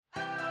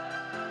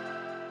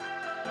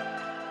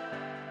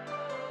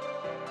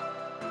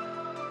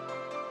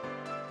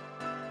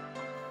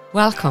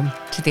Welcome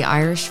to the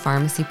Irish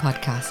Pharmacy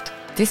Podcast.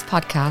 This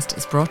podcast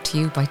is brought to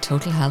you by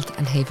Total Health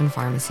and Haven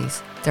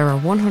Pharmacies. There are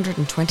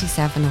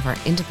 127 of our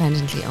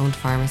independently owned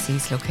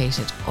pharmacies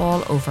located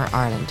all over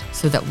Ireland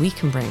so that we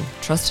can bring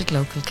trusted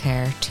local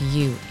care to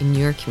you in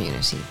your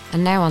community.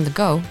 And now on the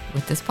go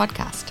with this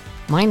podcast.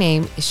 My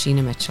name is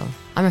Sheena Mitchell.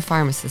 I'm a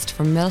pharmacist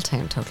from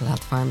Milltown Total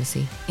Health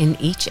Pharmacy. In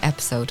each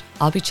episode,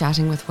 I'll be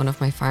chatting with one of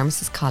my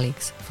pharmacist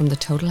colleagues from the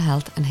Total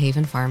Health and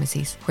Haven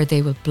Pharmacies, where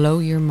they will blow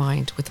your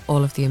mind with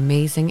all of the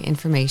amazing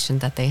information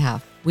that they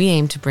have. We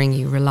aim to bring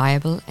you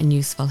reliable and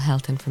useful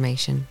health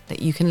information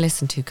that you can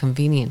listen to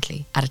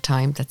conveniently at a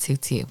time that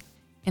suits you.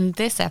 In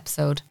this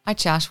episode, I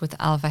chat with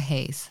Alva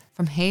Hayes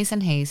from Hayes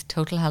 & Hayes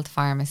Total Health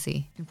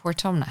Pharmacy in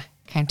Portumna,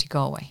 County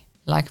Galway.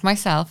 Like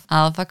myself,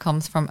 Alva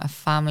comes from a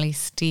family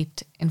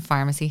steeped in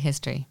pharmacy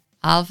history.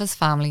 Alva's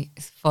family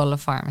is full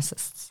of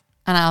pharmacists,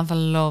 and Alva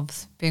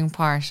loves being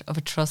part of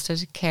a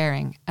trusted,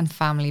 caring and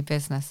family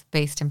business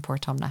based in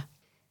Portumna.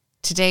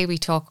 Today we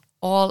talk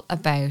all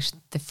about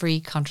the free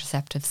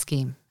contraceptive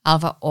scheme.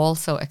 Alva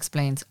also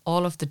explains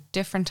all of the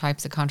different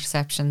types of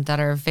contraception that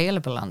are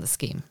available on the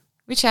scheme.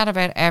 We chat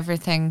about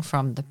everything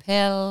from the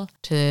pill,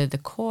 to the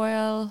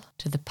coil,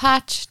 to the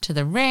patch, to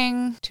the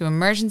ring, to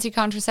emergency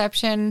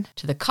contraception,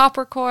 to the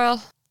copper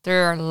coil.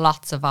 There are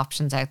lots of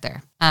options out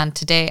there. And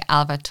today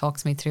Alva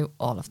talks me through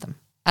all of them.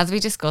 As we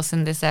discuss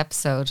in this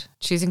episode,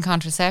 choosing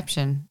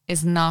contraception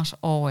is not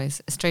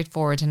always a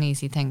straightforward and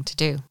easy thing to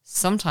do.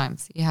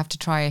 Sometimes you have to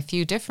try a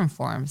few different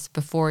forms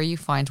before you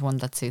find one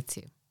that suits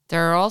you.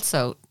 There are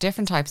also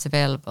different types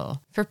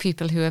available for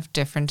people who have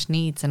different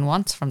needs and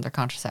wants from their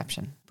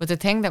contraception. But the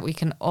thing that we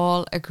can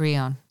all agree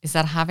on is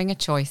that having a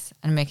choice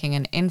and making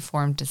an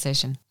informed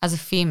decision as a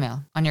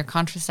female on your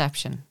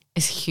contraception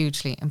is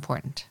hugely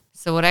important.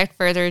 So without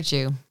further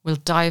ado, we'll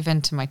dive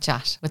into my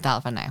chat with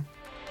Alva now.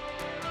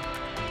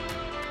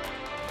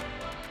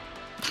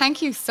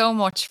 Thank you so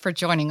much for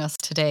joining us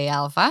today,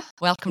 Alva.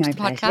 Welcome to the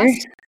podcast.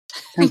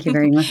 Thank you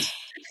very much.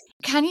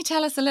 Can you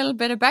tell us a little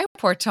bit about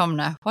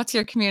Portumna? What's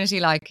your community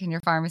like in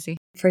your pharmacy?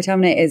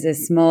 Portumna is a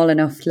small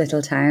enough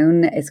little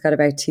town. It's got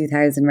about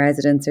 2,000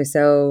 residents or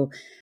so.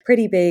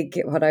 Pretty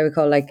big, what I would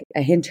call like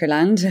a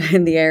hinterland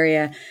in the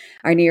area.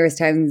 Our nearest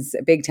towns,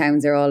 big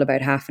towns, are all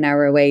about half an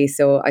hour away.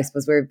 So I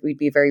suppose we'd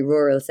be a very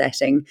rural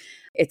setting.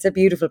 It's a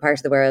beautiful part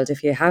of the world.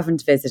 If you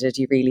haven't visited,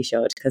 you really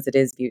should, because it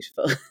is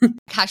beautiful.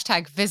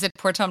 Hashtag visit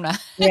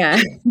Portumna.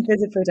 Yeah,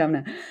 visit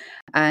Portumna.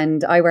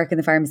 And I work in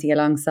the pharmacy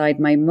alongside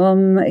my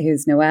mum,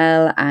 who's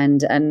Noelle,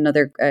 and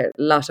another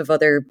lot of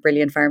other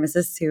brilliant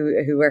pharmacists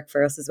who work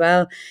for us as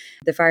well.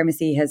 The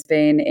pharmacy has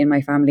been in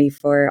my family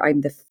I'm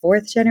the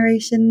fourth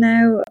generation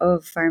now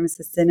of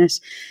pharmacists in it.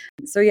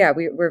 So yeah,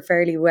 we're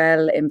fairly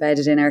well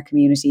embedded in our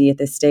community at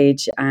this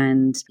stage.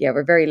 And yeah,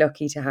 we're very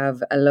lucky to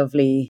have a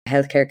lovely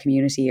healthcare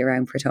community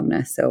around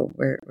Portumna. So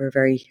we're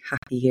very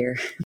happy here.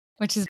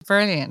 Which is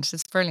brilliant.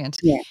 It's brilliant.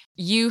 Yeah.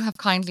 You have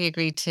kindly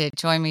agreed to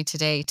join me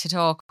today to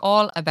talk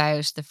all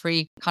about the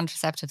free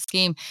contraceptive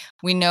scheme.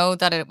 We know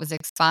that it was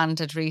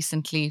expanded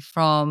recently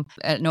from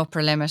an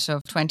upper limit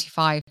of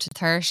 25 to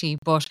 30,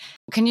 but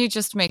can you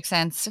just make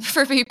sense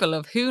for people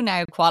of who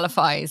now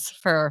qualifies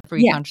for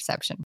free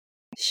contraception?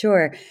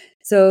 Sure.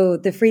 So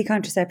the free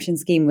contraception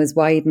scheme was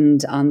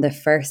widened on the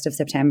 1st of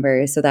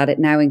September so that it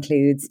now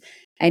includes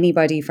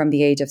anybody from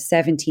the age of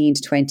 17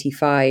 to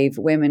 25,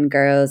 women,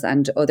 girls,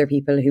 and other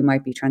people who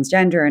might be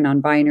transgender or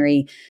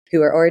non-binary,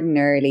 who are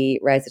ordinarily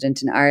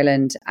resident in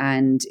Ireland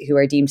and who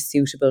are deemed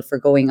suitable for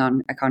going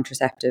on a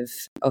contraceptive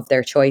of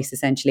their choice,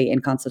 essentially in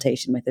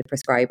consultation with a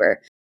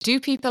prescriber. Do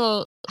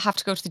people have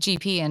to go to the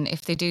GP? And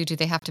if they do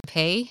they have to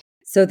pay?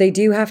 So they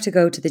do have to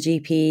go to the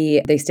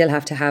GP. They still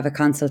have to have a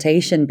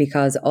consultation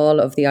because all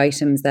of the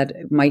items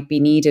that might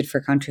be needed for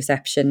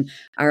contraception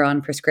are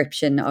on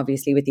prescription,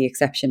 obviously with the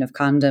exception of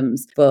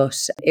condoms.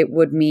 But it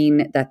would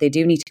mean that they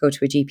do need to go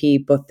to a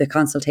GP, but the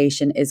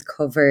consultation is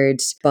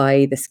covered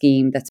by the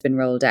scheme that's been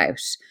rolled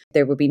out.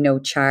 There will be no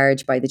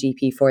charge by the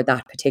GP for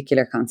that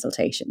particular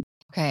consultation.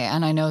 Okay,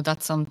 and I know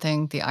that's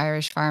something the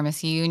Irish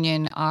Pharmacy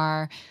Union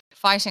are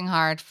fighting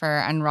hard for,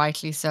 and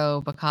rightly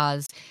so,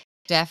 because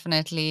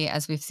definitely,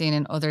 as we've seen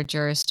in other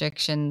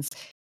jurisdictions,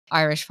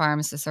 Irish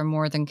pharmacists are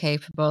more than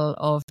capable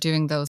of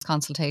doing those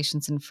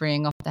consultations and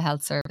freeing up the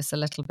health service a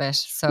little bit.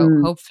 So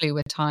hopefully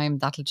with time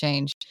that'll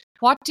change.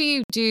 What do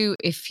you do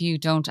if you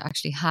don't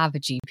actually have a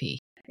GP?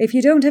 If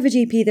you don't have a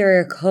GP, there are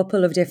a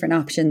couple of different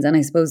options. And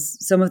I suppose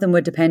some of them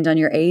would depend on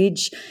your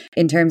age.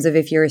 In terms of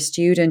if you're a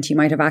student, you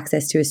might have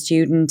access to a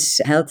student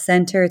health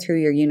centre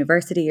through your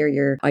university or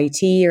your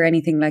IT or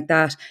anything like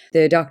that.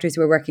 The doctors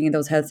who are working in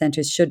those health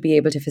centres should be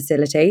able to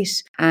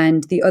facilitate.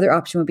 And the other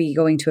option would be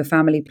going to a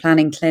family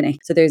planning clinic.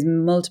 So there's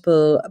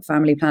multiple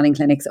family planning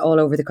clinics all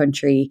over the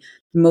country,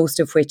 most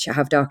of which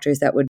have doctors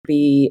that would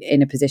be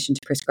in a position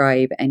to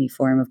prescribe any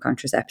form of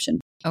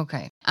contraception.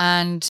 Okay.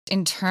 And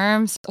in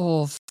terms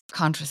of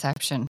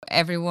contraception,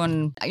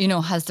 everyone,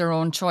 has their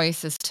own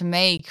choices to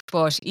make.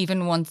 But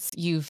even once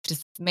you've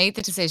just made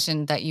the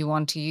decision that you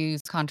want to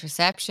use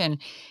contraception,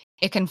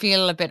 it can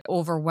feel a bit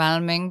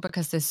overwhelming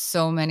because there's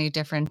so many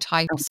different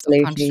types of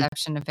Absolutely.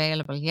 contraception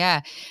available.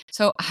 Yeah.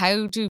 So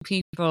how do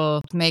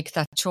people make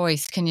that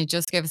choice? Can you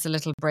just give us a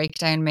little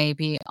breakdown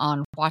maybe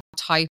on what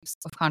types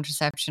of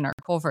contraception are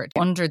covered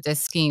under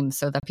this scheme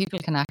so that people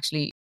can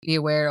actually be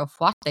aware of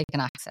what they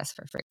can access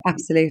for free?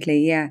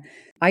 Absolutely, yeah.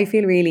 I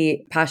feel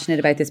really passionate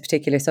about this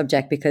particular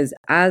subject because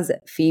as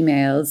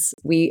females,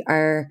 we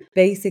are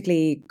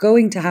basically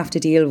going to have to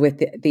deal with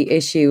the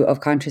issue of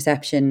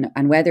contraception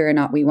and whether or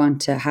not we want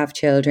to have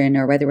children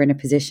or whether we're in a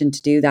position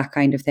to do that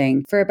kind of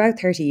thing for about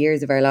 30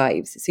 years of our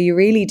lives. So you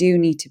really do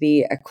need to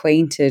be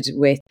acquainted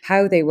with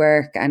how they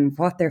work and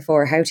what they're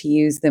for, how to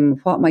use them,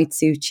 what might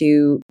suit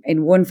you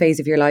in one phase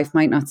of your life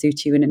might not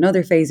suit you in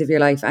another phase of your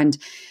life. And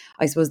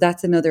I suppose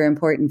that's another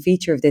important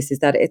feature of this, is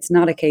that it's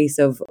not a case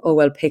of, oh,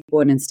 well, pick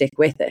one and stick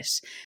with it,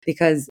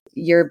 because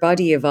your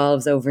body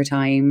evolves over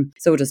time.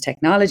 So does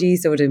technology,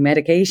 so do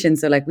medication.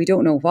 So we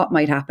don't know what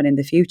might happen in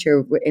the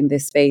future in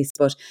this space.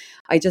 But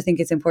I just think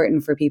it's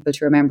important for people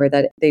to remember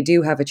that they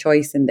do have a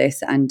choice in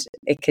this and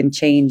it can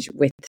change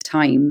with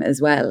time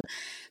as well.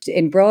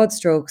 In broad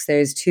strokes,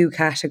 there's two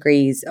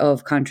categories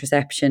of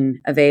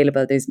contraception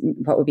available. There's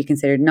what would be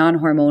considered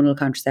non-hormonal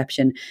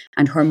contraception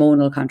and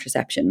hormonal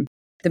contraception.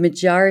 The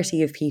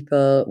majority of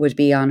people would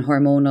be on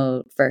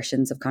hormonal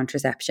versions of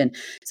contraception.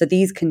 So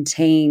these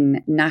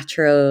contain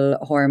natural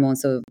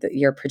hormones, so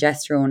your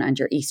progesterone and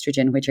your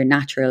estrogen, which are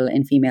natural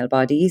in female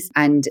bodies.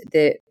 And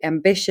the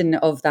ambition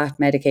of that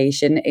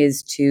medication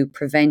is to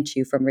prevent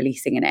you from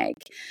releasing an egg.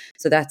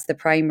 So that's the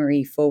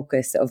primary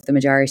focus of the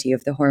majority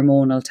of the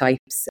hormonal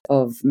types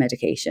of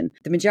medication.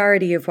 The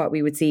majority of what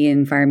we would see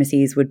in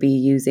pharmacies would be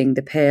using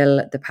the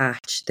pill, the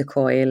patch, the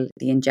coil,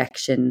 the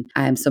injection,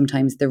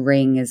 sometimes the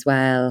ring as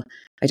well.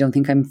 I don't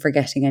think I'm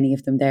forgetting any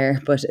of them there,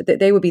 but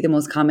they would be the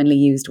most commonly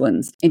used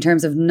ones. In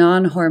terms of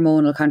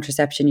non-hormonal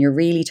contraception, you're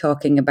really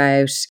talking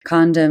about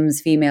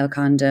condoms, female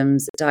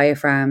condoms,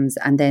 diaphragms,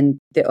 and then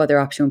the other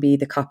option would be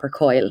the copper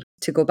coil.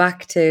 To go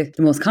back to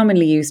the most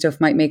commonly used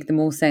stuff, might make the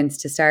most sense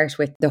to start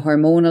with the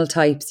hormonal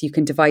types. You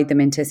can divide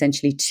them into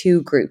essentially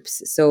two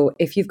groups. So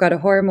if you've got a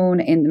hormone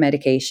in the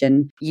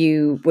medication,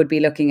 you would be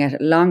looking at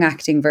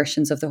long-acting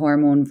versions of the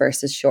hormone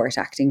versus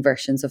short-acting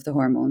versions of the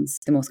hormones.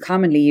 The most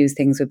commonly used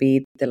things would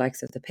be the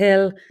likes of the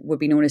pill, would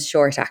be known as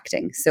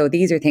short-acting. So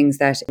these are things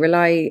that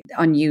rely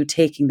on you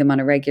taking them on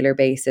a regular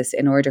basis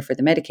in order for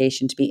the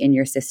medication to be in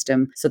your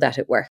system so that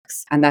it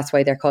works. And that's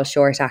why they're called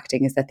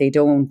short-acting, is that they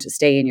don't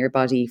stay in your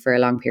body for a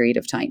long period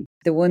of time.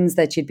 The ones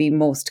that you'd be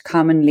most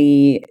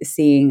commonly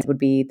seeing would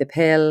be the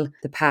pill,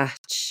 the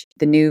patch,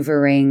 the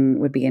NuvaRing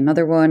would be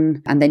another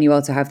one. And then you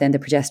also have then the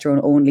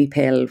progesterone only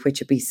pill, which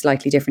would be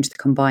slightly different to the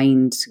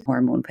combined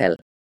hormone pill.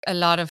 A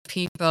lot of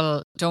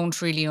people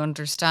don't really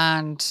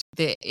understand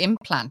the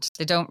implant.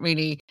 They don't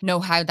really know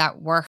how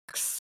that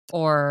works,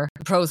 or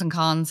the pros and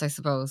cons, I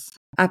suppose.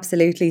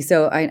 Absolutely.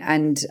 So,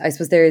 I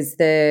suppose there's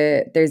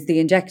the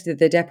injected,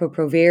 the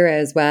Depo-Provera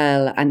as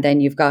well, and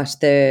then you've got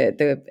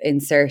the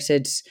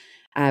inserted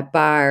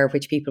bar,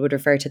 which people would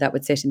refer to, that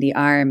would sit in the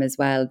arm as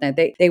well. Now,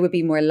 they would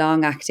be more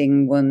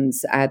long-acting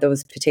ones,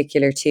 those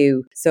particular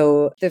two.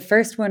 So the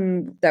first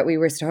one that we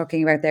were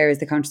talking about there is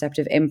the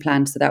contraceptive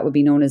implant. So that would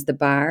be known as the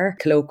bar.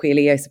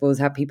 Colloquially, I suppose,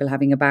 have people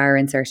having a bar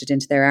inserted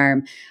into their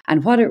arm.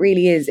 And what it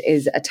really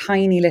is a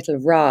tiny little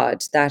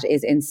rod that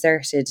is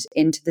inserted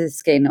into the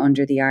skin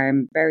under the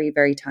arm, very,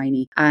 very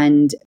tiny.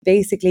 And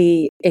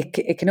basically,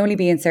 it can only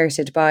be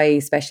inserted by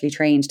specially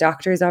trained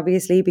doctors,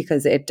 obviously,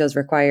 because it does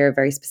require a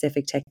very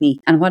specific technique.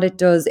 And what it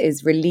does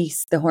is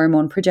release the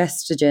hormone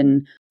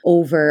progesterone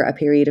over a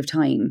period of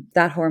time,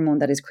 that hormone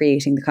that is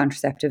creating the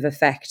contraceptive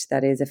effect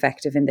that is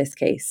effective in this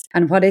case.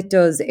 And what it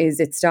does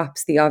is it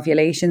stops the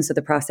ovulation, so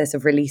the process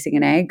of releasing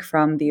an egg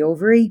from the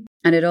ovary.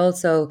 And it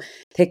also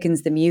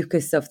thickens the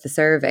mucus of the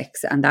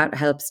cervix, and that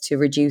helps to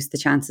reduce the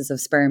chances of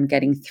sperm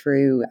getting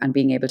through and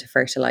being able to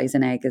fertilize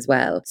an egg as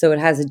well. So it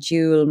has a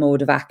dual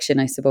mode of action,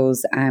 I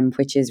suppose,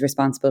 which is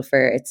responsible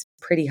for its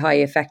pretty high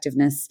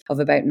effectiveness of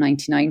about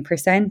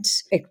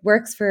 99%. It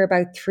works for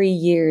about 3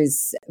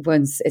 years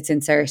once it's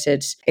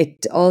inserted.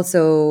 It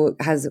also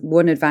has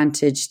one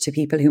advantage to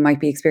people who might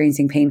be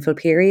experiencing painful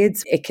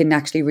periods. It can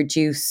actually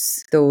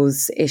reduce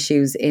those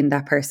issues in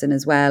that person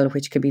as well,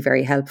 which can be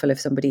very helpful if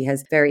somebody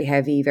has very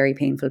heavy, very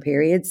painful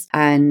periods.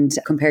 And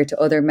compared to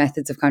other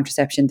methods of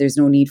contraception, there's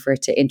no need for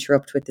it to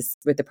interrupt with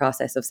the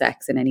process of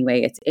sex in any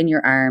way. It's in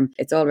your arm,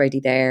 it's already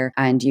there,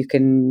 and you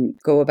can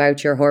go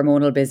about your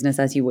hormonal business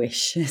as you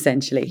wish,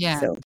 essentially. Yeah.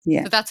 So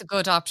that's a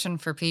good option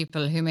for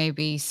people who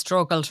maybe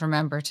struggle to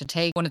remember to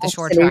take one of the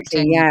absolutely,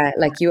 short-acting. yeah.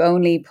 You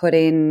only put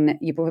in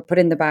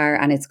the bar,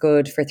 and it's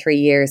good for 3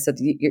 years. So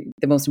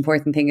the most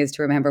important thing is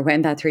to remember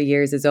when that 3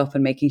 years is up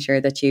and making sure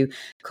that you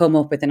come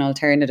up with an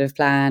alternative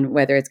plan,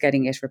 whether it's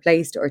getting it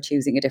replaced or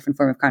choosing a different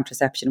form of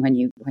contraception when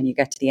you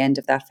get to the end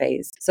of that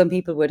phase. Some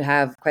people would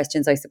have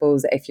questions, I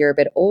suppose, if you're a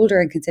bit older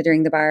and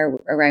considering the bar,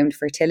 around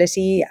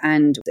fertility,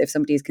 and if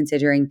somebody is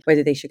considering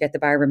whether they should get the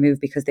bar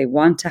removed because they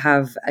want to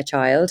have a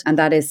child. And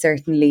that is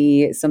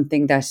certainly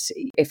something that,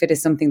 if it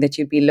is something that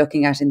you'd be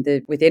looking at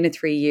within a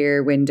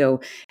 3-year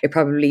window, it probably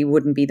probably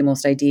wouldn't be the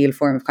most ideal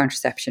form of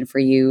contraception for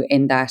you,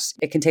 in that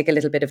it can take a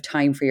little bit of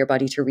time for your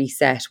body to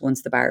reset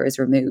once the bar is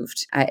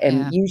removed.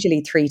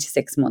 Usually 3 to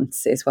 6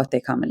 months is what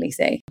they commonly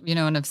say.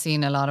 And I've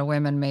seen a lot of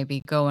women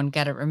maybe go and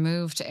get it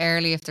removed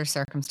early if their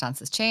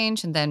circumstances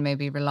change, and then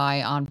maybe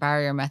rely on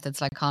barrier methods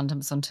like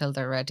condoms until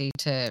they're ready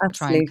to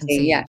try and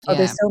conceive. Yeah. Oh,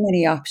 there's so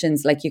many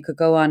options. Like you could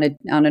go on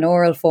an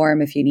oral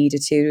form if you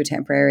needed to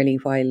temporarily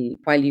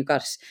while you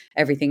got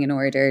everything in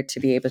order to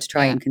be able to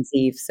try and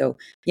conceive. So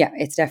yeah,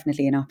 it's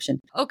definitely an option.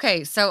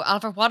 Okay, so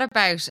Alva, what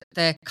about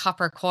the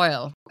copper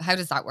coil? How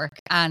does that work?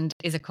 And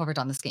is it covered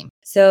on the scheme?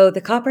 So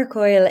the copper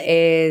coil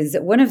is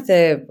one of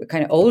the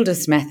kind of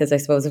oldest methods, I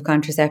suppose, of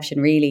contraception,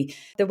 really.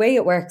 The way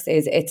it works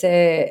is it's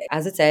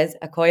as it says,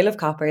 a coil of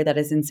copper that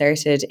is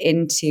inserted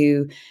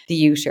into the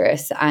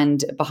uterus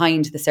and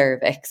behind the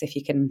cervix, if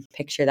you can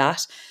picture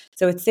that.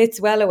 So it sits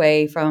well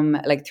away from,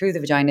 like, through the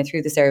vagina,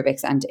 through the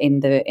cervix, and in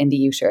the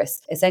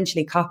uterus.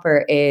 Essentially,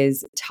 copper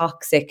is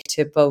toxic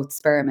to both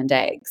sperm and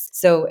eggs.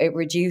 So it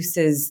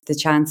reduces the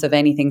chance of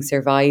anything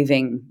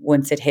surviving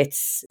once it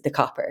hits the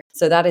copper.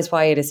 So that is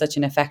why it is such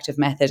an effective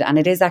method. And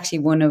it is actually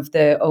one of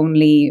the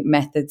only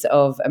methods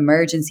of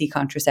emergency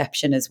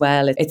contraception as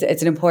well.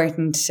 It's an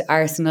important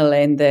arsenal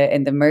in the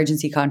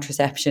emergency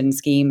contraception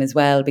scheme as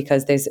well,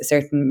 because there's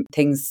certain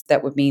things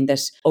that would mean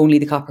that only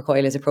the copper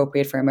coil is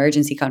appropriate for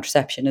emergency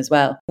contraception as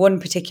well. One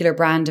particular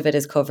brand of it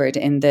is covered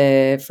in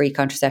the free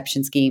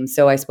contraception scheme.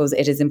 So I suppose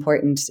it is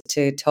important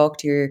to talk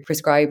to your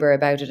prescriber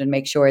about it and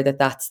make sure that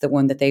that's the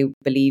one that they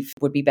believe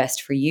would be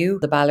best for you.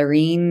 The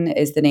Ballerine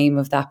is the name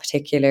of that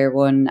particular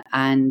one,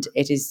 and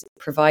it is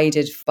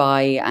provided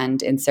by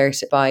and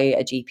inserted by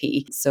a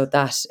GP. So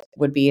that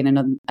would be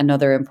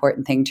another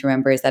important thing to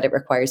remember, is that it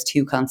requires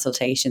 2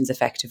 consultations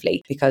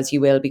effectively, because you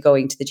will be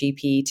going to the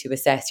GP to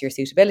assess your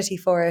suitability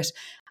for it,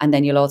 and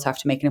then you'll also have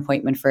to make an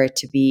appointment for it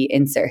to be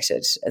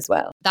inserted as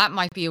well. That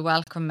might be a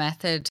welcome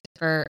method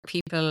for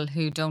people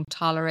who don't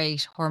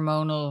tolerate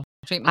hormonal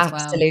treatments.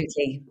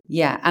 Absolutely.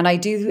 Yeah. And I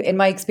do, in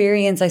my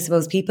experience, I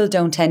suppose people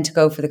don't tend to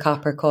go for the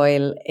copper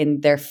coil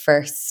in their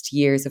first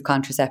years of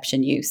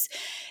contraception use.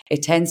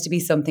 It tends to be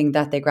something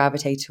that they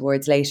gravitate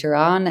towards later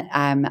on.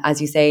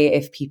 As you say,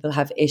 if people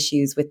have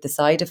issues with the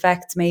side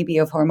effects maybe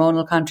of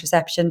hormonal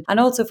contraception, and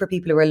also for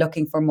people who are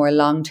looking for more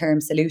long-term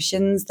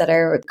solutions that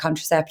are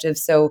contraceptive.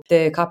 So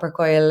the copper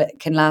coil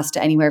can last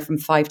anywhere from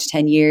 5 to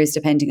 10 years,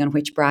 depending on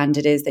which brand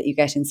it is that you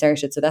get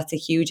inserted. So that's a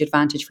huge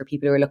advantage for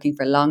people who are looking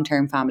for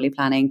long-term family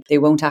planning. They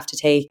won't have to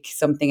take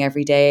something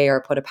every day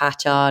or put a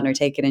patch on or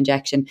take an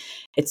injection.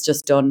 It's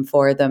just done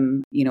for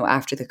them,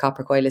 after the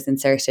copper coil is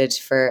inserted,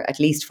 for at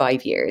least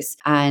 5 years.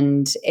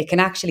 And it can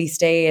actually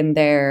stay in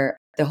there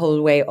the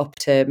whole way up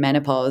to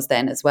menopause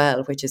then as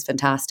well, which is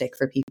fantastic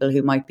for people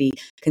who might be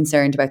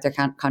concerned about their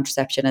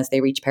contraception as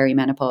they reach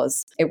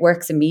perimenopause. It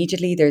works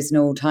immediately. There's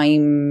no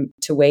time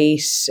to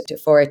wait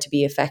for it to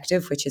be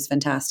effective, which is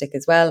fantastic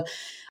as well.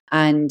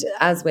 And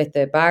as with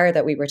the bar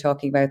that we were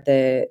talking about,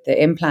 the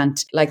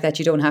implant, like that,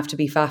 you don't have to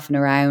be faffing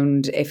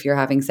around if you're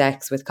having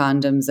sex with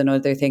condoms and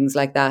other things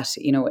like that.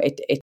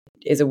 It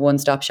is a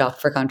one-stop shop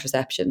for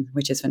contraception,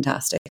 which is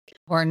fantastic.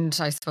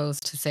 Important, I suppose,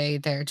 to say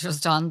there,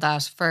 just on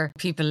that, for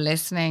people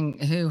listening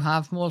who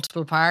have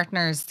multiple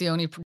partners, the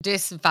only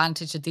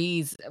disadvantage of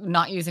these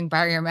not using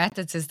barrier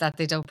methods is that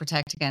they don't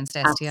protect against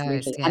STIs.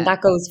 Absolutely. Yeah. And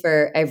that goes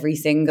for every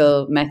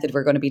single method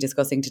we're going to be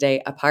discussing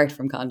today, apart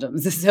from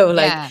condoms. So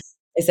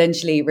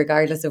essentially,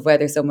 regardless of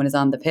whether someone is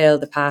on the pill,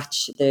 the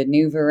patch, the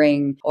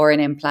NuvaRing, or an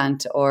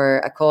implant or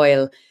a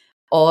coil,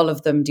 all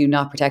of them do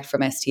not protect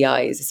from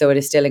STIs. So it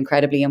is still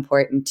incredibly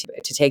important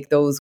to take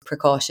those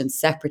precautions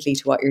separately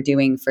to what you're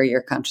doing for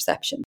your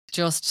contraception.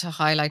 Just to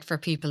highlight for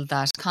people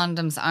that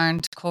condoms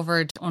aren't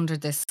covered under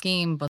this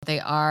scheme, but they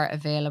are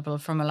available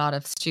from a lot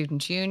of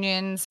student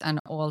unions and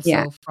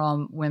also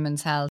from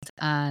women's health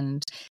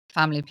and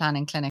family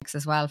planning clinics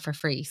as well for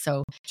free.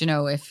 So,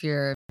 if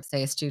you're,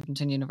 say, a student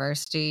in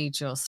university,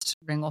 just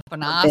ring up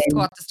and ask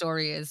what the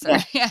story is.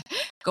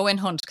 Go in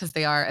hunt, because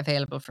they are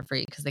available for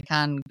free, because they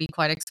can be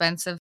quite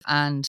expensive.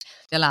 And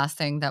the last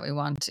thing that we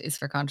want is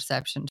for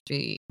contraception to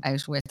be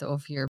out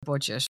of your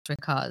budget,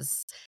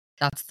 because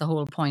that's the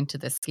whole point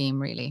of this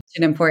scheme, really. It's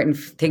an important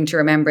thing to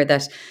remember,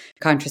 that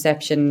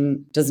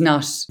contraception does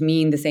not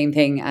mean the same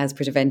thing as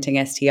preventing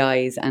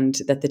STIs, and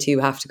that the two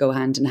have to go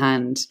hand in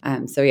hand.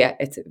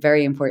 It's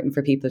very important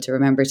for people to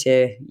remember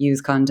to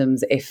use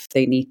condoms if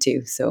they need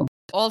to. So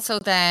also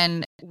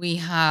then we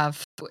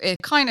have a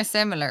kind of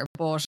similar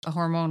but a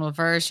hormonal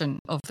version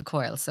of the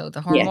coil. So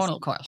the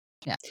hormonal coil.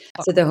 Yeah.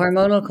 So the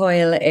hormonal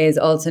coil is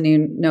also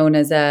known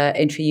as a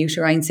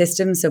intrauterine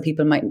system. So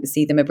people might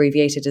see them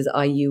abbreviated as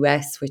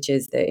IUS, which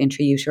is the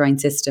intrauterine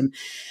system.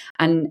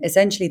 And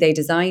essentially they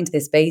designed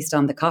this based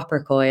on the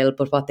copper coil,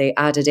 but what they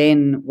added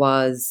in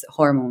was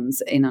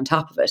hormones in on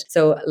top of it.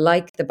 So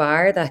like the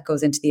bar that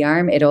goes into the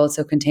arm, it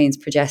also contains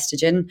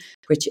progestogen,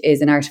 which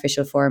is an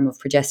artificial form of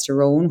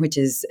progesterone, which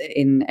is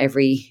in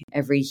every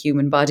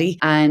human body.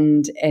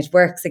 And it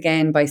works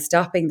again by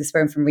stopping the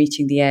sperm from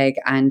reaching the egg,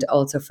 and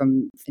also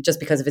from just just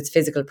because of its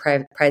physical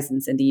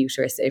presence in the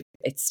uterus.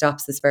 It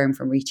stops the sperm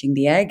from reaching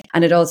the egg,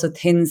 and it also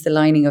thins the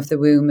lining of the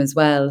womb as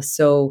well.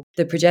 So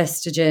the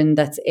progestogen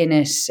that's in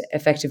it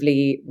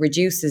effectively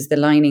reduces the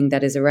lining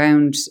that is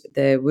around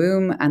the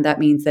womb, and that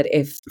means that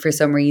if for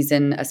some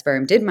reason a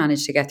sperm did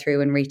manage to get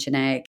through and reach an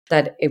egg,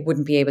 that it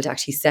wouldn't be able to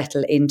actually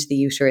settle into the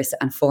uterus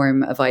and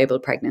form a viable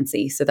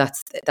pregnancy. So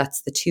that's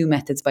the two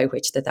methods by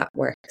which that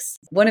works.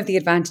 One of the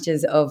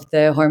advantages of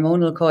the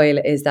hormonal coil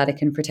is that it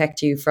can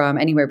protect you from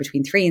anywhere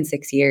between 3 and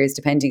 6 years,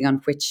 depending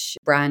on which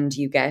brand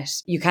you get.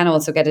 You can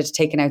also get it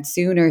taken out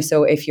sooner.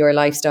 So if your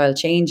lifestyle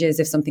changes,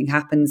 if something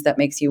happens that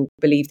makes you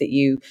believe that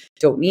you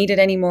don't need it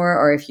anymore,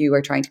 or if you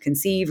are trying to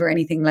conceive or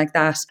anything like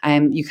that,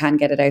 you can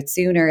get it out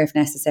sooner if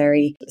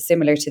necessary.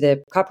 Similar to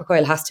the copper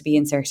coil, has to be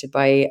inserted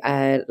by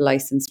a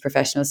licensed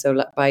professional,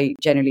 so by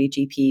generally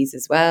GPs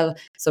as well.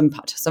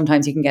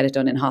 Sometimes you can get it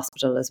done in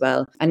hospital as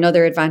well.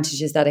 Another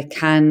advantage is that it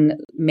can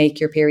make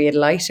your period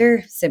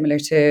lighter, similar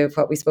to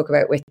what we spoke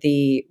about with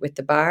the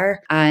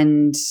bar,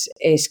 and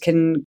it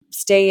can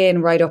stay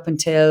in right up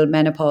until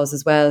menopause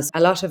as well. A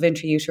lot of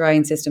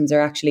intrauterine systems are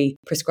actually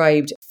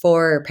prescribed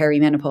for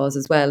perimenopause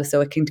as well.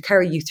 So it can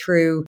carry you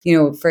through,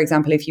 for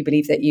example, if you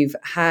believe that you've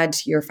had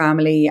your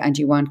family and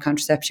you want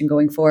contraception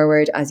going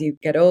forward as you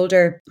get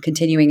older,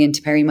 continuing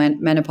into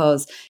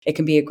perimenopause, it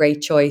can be a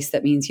great choice.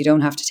 That means you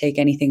don't have to take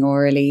anything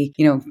orally.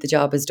 The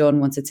job is done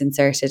once it's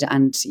inserted,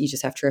 and you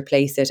just have to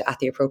replace it at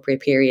the appropriate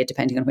period,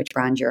 depending on which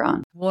brand you're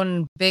on.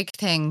 One big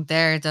thing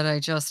there that I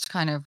just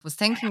kind of was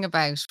thinking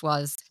about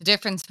was the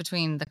difference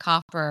between the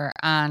copper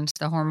and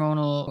the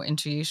hormonal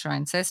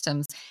intrauterine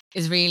systems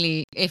is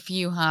really, if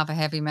you have a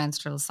heavy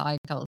menstrual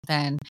cycle,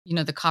 then,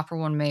 the copper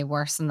one may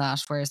worsen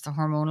that, whereas the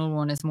hormonal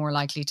one is more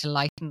likely to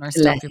lighten or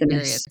stop your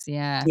periods.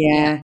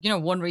 Yeah.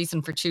 One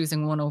reason for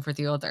choosing one over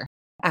the other.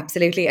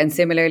 Absolutely. And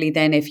similarly,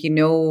 then, if you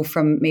know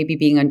from maybe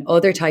being on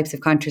other types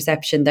of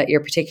contraception that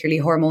you're particularly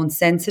hormone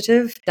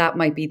sensitive, that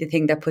might be the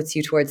thing that puts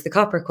you towards the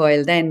copper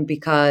coil then,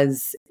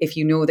 because if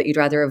you know that you'd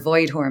rather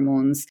avoid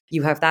hormones,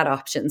 you have that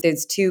option.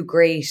 There's two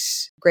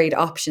great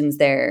options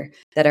there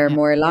that are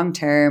more long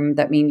term,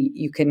 that mean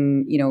you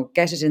can,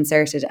 get it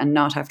inserted and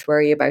not have to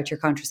worry about your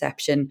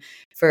contraception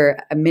for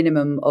a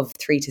minimum of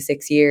 3 to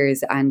 6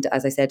 years. And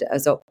as I said,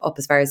 up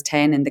as far as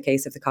 10 in the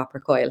case of the copper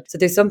coil. So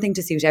there's something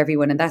to suit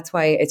everyone. And that's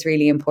why it's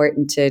really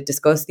important to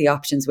discuss the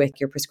options with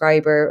your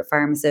prescriber,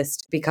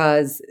 pharmacist,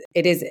 because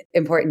it is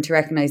important to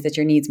recognize that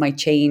your needs might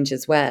change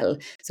as well.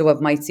 So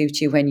what might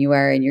suit you when you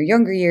are in your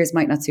younger years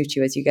might not suit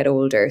you as you get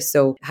older.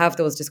 So have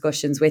those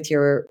discussions with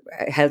your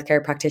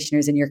healthcare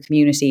practitioners in your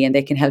community, and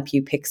they can help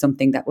you pick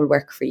something that will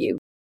work for you.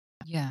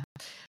 Yeah.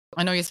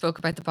 I know you spoke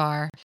about the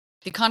bar.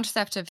 The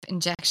contraceptive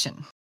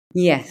injection.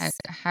 Yes.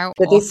 How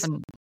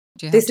often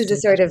do you have this to is do a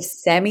sort that? of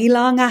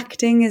semi-long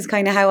acting is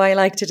kind of how I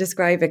like to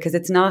describe it, because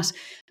it's not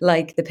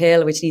like the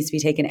pill, which needs to be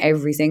taken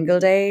every single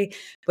day,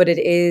 but it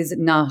is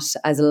not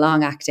as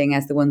long acting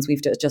as the ones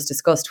we've just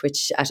discussed,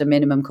 which at a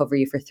minimum cover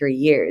you for 3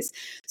 years.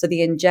 So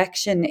the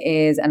injection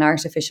is an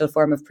artificial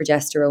form of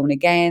progesterone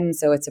again.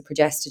 So it's a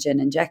progestogen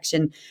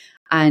injection,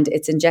 and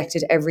it's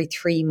injected every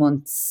 3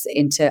 months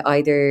into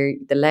either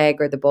the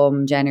leg or the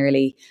bum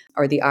generally,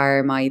 or the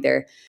arm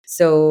either.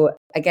 So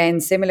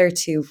again, similar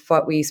to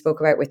what we spoke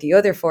about with the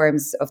other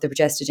forms of the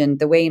progestogen,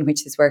 the way in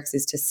which this works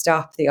is to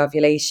stop the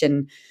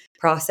ovulation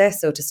process,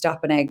 so to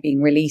stop an egg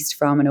being released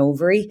from an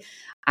ovary.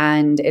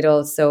 And it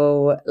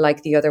also,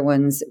 like the other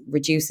ones,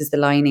 reduces the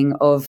lining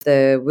of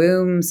the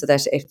womb so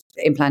that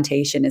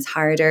implantation is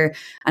harder,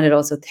 and it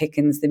also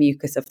thickens the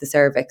mucus of the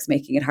cervix,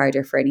 making it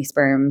harder for any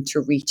sperm to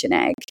reach an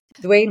egg.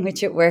 The way in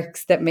which it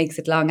works that makes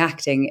it long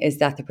acting is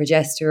that the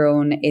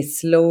progesterone is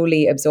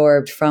slowly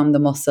absorbed from the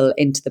muscle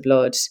into the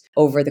blood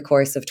over the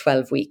course of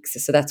 12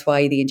 weeks. So that's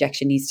why the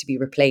injection needs to be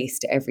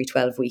replaced every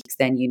 12 weeks.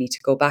 Then you need to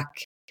go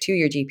back to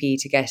your GP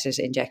to get it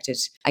injected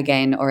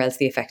again, or else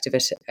the effect of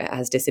it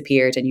has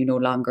disappeared and you no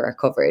longer are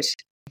covered.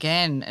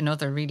 Again,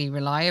 another really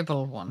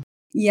reliable one.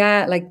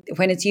 Yeah, like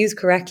when it's used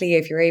correctly,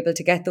 if you're able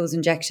to get those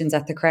injections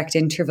at the correct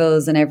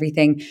intervals and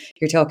everything,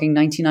 you're talking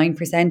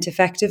 99%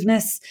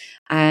 effectiveness.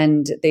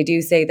 And they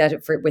do say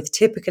that with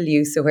typical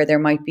use, so where there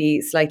might be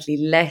slightly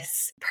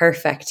less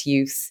perfect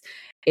use,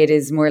 it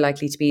is more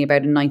likely to be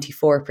about a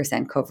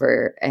 94%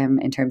 cover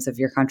in terms of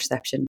your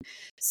contraception.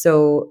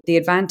 So the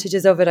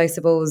advantages of it, I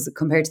suppose,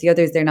 compared to the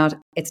others,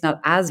 it's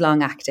not as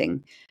long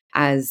acting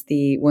as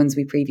the ones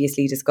we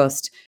previously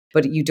discussed,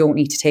 but you don't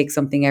need to take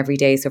something every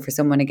day. So for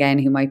someone, again,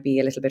 who might be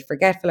a little bit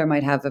forgetful or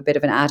might have a bit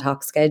of an ad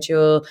hoc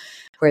schedule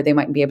where they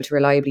mightn't be able to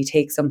reliably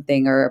take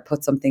something or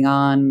put something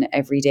on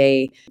every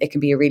day, it can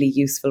be a really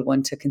useful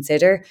one to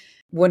consider.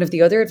 One of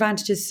the other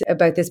advantages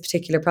about this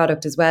particular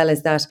product as well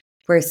is that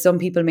where some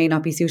people may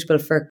not be suitable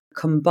for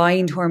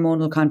combined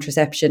hormonal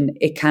contraception,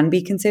 it can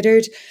be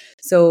considered.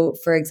 So,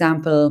 for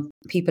example,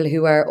 people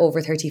who are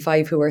over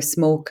 35 who are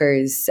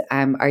smokers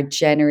are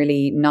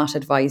generally not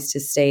advised to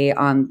stay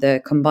on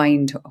the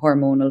combined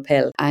hormonal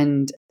pill.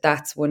 And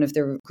that's one of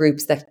the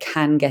groups that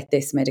can get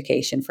this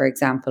medication, for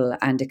example,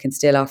 and it can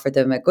still offer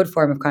them a good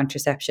form of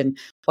contraception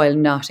while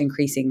not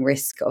increasing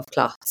risk of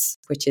clots,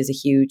 which is a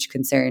huge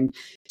concern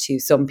to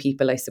some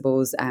people, I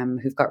suppose,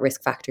 who've got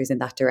risk factors in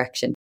that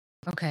direction.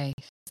 Okay,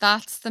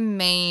 that's the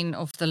main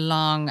of the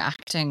long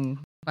acting.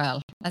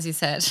 Well, as you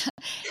said,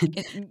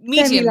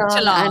 medium to Semi-long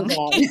and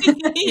long.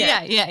 long.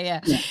 Yeah.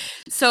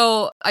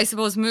 So I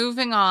suppose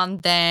moving on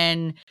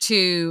then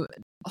to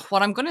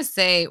what I'm going to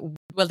say,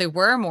 well, they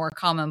were more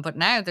common, but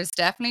now there's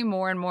definitely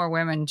more and more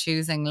women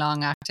choosing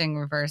long acting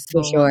For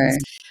reversible sure.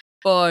 ones.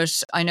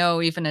 But I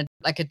know even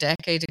like a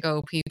decade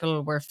ago,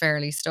 people were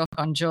fairly stuck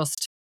on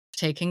just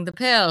taking the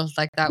pill.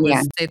 Like that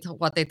Yeah. was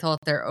what they thought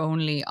their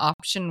only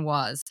option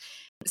was.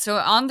 So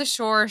on the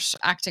short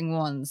acting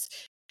ones,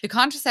 the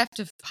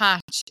contraceptive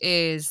patch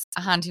is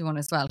a handy one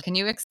as well. Can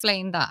you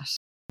explain that?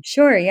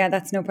 Sure, yeah,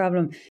 that's no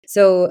problem.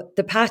 So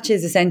the patch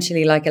is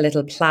essentially like a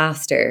little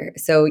plaster.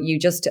 So you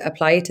just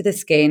apply it to the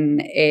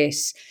skin. It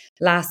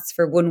lasts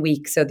for 1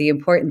 week. So the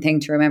important thing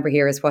to remember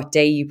here is what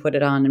day you put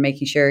it on and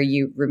making sure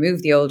you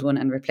remove the old one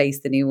and replace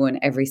the new one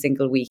every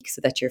single week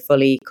so that you're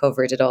fully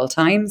covered at all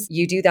times.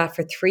 You do that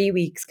for 3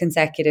 weeks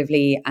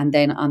consecutively. And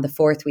then on the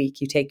 4th week,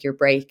 you take your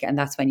break, and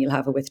that's when you'll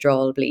have a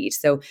withdrawal bleed.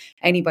 So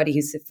anybody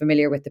who's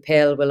familiar with the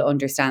pill will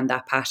understand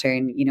that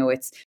pattern. You know,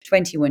 it's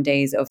 21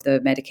 days of the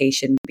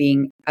medication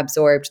being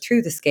absorbed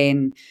through the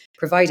skin,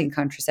 providing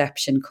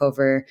contraception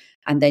cover,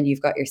 and then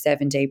you've got your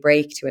 7-day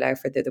break to allow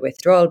for the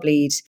withdrawal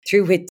bleed,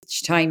 through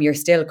which time you're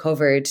still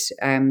covered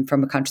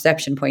from a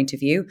contraception point of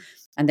view.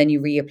 And then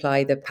you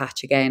reapply the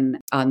patch again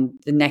on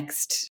the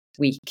next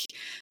week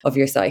of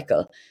your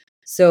cycle.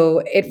 So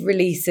it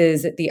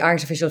releases the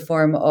artificial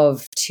form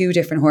of 2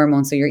 different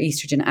hormones. So your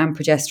estrogen and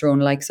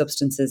progesterone-like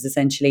substances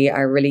essentially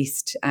are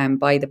released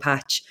by the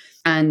patch.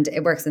 And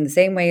it works in the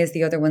same way as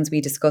the other ones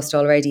we discussed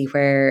already,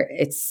 where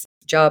its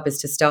job is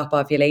to stop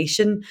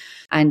ovulation.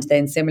 And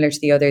then similar to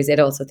the others, it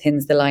also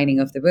thins the lining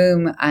of the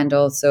womb and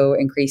also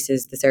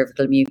increases the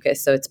cervical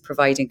mucus. So it's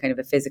providing kind of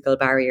a physical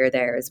barrier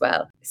there as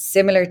well.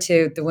 Similar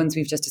to the ones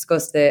we've just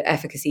discussed, the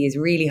efficacy is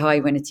really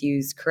high when it's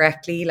used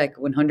correctly, like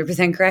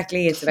 100%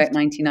 correctly. It's about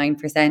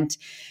 99%.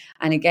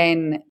 And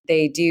again,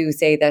 they do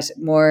say that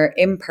more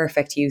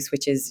imperfect use,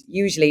 which is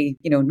usually,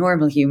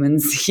 normal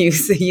humans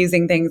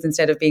using things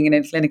instead of being in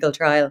a clinical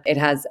trial, it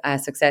has a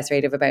success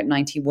rate of about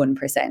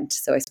 91%.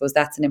 So I suppose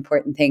that's an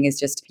important thing, is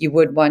just you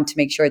would want to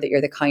make sure that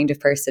you're the kind of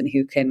person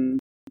who can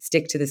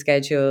stick to the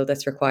schedule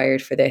that's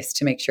required for this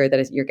to make sure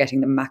that you're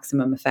getting the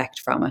maximum effect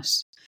from it.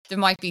 There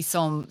might be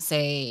some,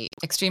 say,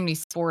 extremely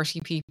sporty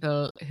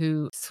people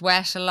who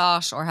sweat a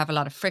lot or have a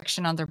lot of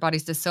friction on their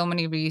bodies. There's so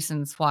many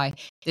reasons why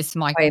this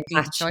might Why a be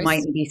the patch choice.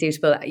 mightn't be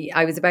suitable.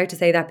 I was about to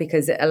say that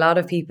because a lot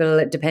of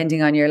people,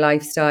 depending on your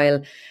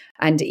lifestyle,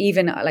 and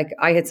even like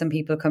I had some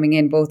people coming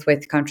in both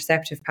with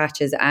contraceptive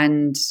patches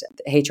and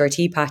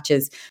HRT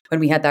patches when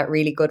we had that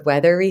really good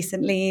weather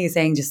recently,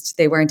 saying just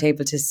they weren't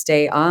able to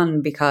stay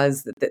on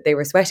because they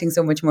were sweating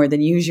so much more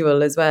than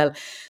usual as well.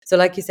 So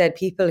like you said,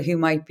 people who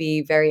might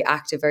be very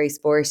active, very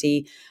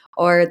sporty,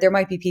 or there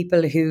might be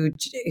people who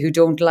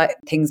don't like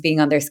things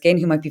being on their skin,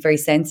 who might be very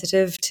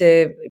sensitive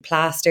to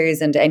plasters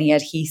and any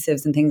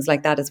adhesives and things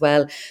like that as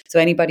well. So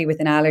anybody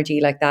with an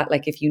allergy like that,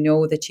 like if you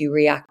know that you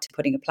react to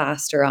putting a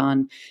plaster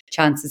on,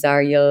 chances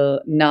are you'll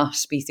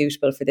not be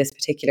suitable for this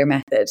particular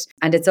method.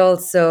 And it's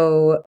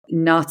also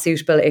not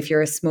suitable if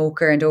you're a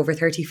smoker and over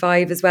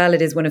 35 as well.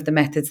 It is one of the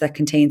methods that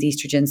contains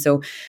estrogen.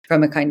 So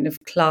from a kind of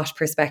clot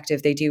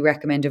perspective, they do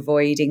recommend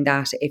avoiding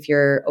that if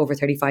you're over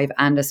 35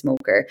 and a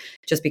smoker,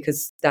 just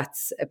because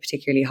that's a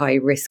particularly high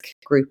risk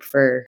group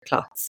for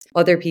clots.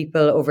 Other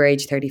people over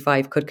age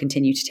 35 could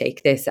continue to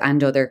take this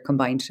and other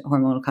combined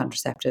hormonal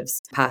contraceptives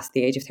past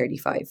the age of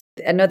 35.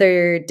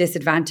 Another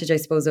disadvantage, I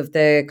suppose, of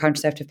the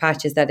contraceptive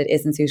patch is that it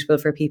isn't suitable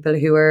for people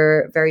who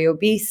are very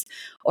obese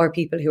or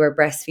people who are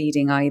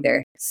breastfeeding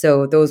either.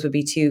 So those would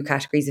be 2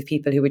 categories of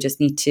people who would just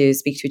need to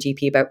speak to a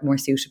GP about more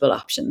suitable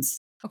options.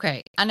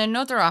 Okay. And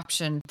another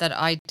option that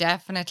I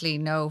definitely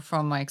know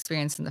from my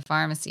experience in the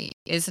pharmacy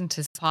isn't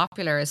as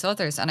popular as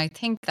others. And I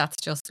think that's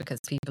just because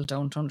people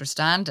don't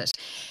understand it.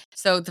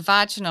 So the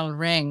vaginal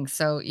ring.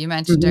 So you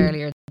mentioned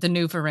earlier the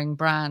NuvaRing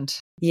brand.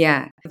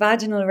 Yeah, the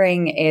vaginal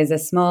ring is a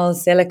small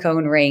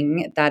silicone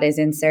ring that is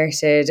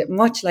inserted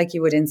much like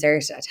you would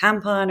insert a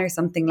tampon or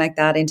something like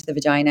that into the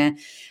vagina,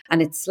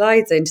 and it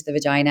slides into the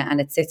vagina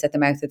and it sits at the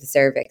mouth of the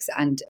cervix.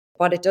 And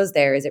what it does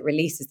there is it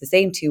releases the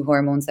same 2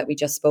 hormones that we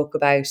just spoke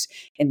about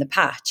in the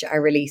patch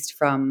are released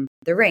from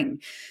the ring.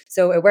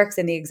 So it works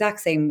in the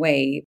exact same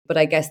way, but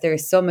I guess there are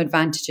some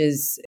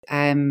advantages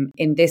in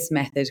this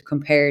method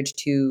compared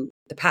to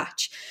the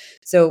patch.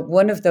 So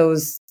one of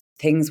those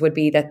things would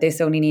be that this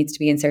only needs to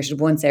be inserted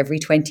once every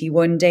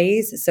 21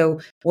 days. So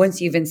once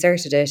you've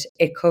inserted it,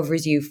 it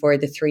covers you for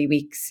the 3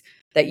 weeks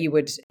that you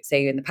would,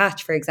 say in the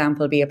patch, for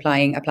example, be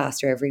applying a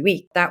plaster every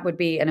week. That would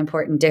be an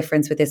important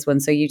difference with this one.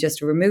 So you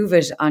just remove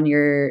it on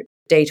your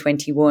day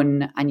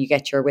 21 and you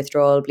get your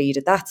withdrawal bleed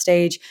at that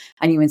stage,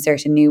 and you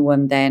insert a new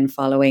one then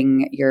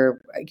following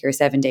your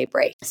 7-day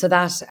break. So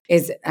that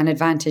is an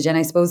advantage. And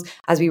I suppose,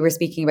 as we were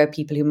speaking about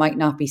people who might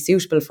not be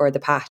suitable for the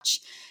patch,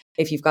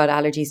 if you've got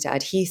allergies to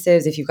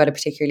adhesives, if you've got a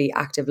particularly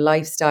active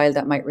lifestyle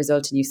that might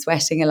result in you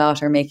sweating a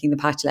lot or making the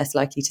patch less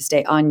likely to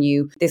stay on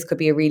you, this could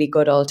be a really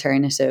good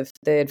alternative.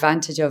 The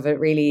advantage of it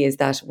really is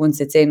that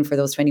once it's in for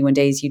those 21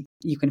 days,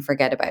 you can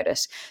forget about it.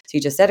 So you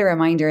just set a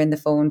reminder in the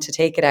phone to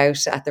take it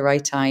out at the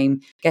right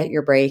time, get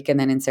your break, and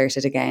then insert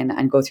it again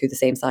and go through the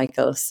same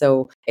cycle.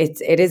 So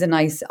it is a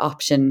nice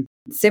option.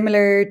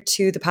 Similar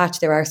to the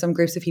patch, there are some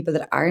groups of people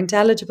that aren't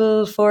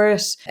eligible for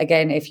it.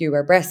 Again, if you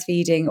are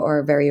breastfeeding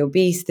or very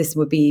obese, these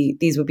would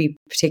be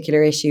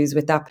particular issues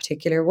with that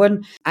particular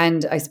one.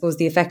 And I suppose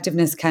the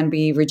effectiveness can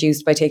be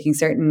reduced by taking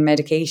certain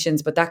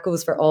medications, but that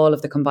goes for all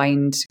of the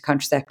combined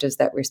contraceptives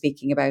that we're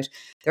speaking about.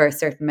 There are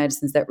certain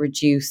medicines that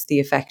reduce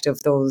the effect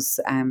of those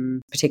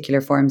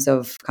particular forms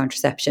of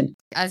contraception.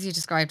 As you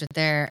described it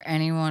there,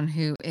 anyone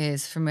who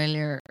is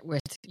familiar with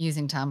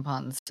using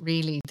tampons,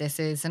 really, this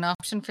is an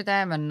option for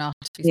them and not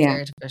to be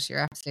scared of it.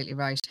 You're absolutely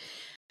right.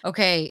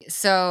 Okay,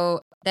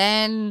 so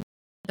then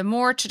the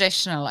more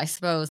traditional, I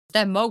suppose,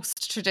 the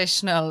most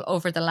traditional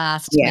over the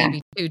last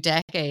maybe 2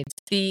 decades,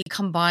 the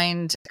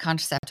combined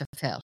contraceptive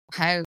pill.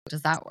 How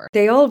does that work?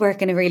 They all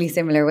work in a really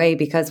similar way,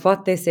 because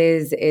what this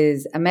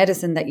is a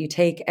medicine that you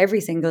take every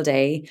single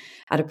day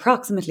at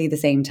approximately the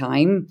same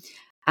time.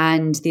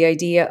 And the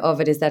idea of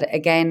it is that,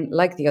 again,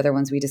 like the other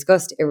ones we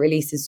discussed, it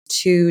releases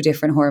 2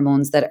 different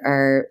hormones that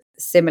are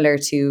similar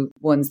to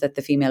ones that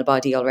the female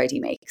body already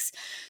makes.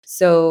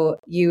 So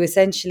you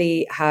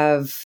essentially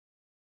have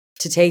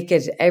to take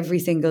it every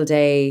single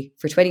day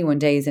for 21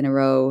 days in a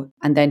row,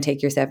 and then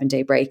take your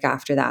 7-day break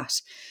after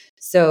that.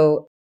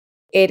 So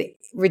it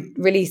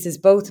releases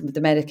both of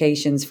the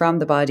medications from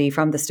the body,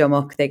 from the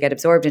stomach. They get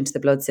absorbed into the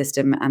blood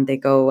system and they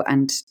go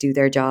and do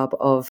their job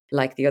of,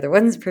 like the other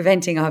ones,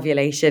 preventing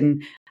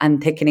ovulation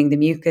and thickening the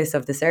mucus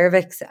of the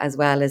cervix, as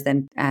well as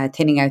then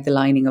thinning out the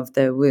lining of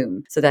the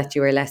womb so that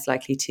you are less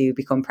likely to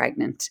become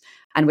pregnant.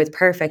 And with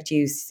perfect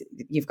use,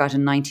 you've got a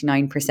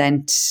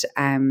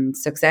 99%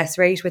 success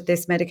rate with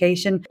this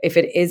medication. If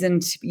it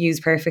isn't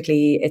used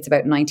perfectly, it's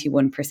about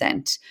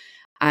 91%.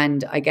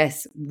 And I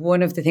guess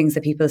one of the things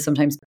that people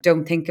sometimes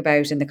don't think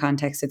about in the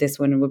context of this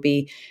one would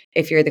be,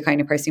 if you're the kind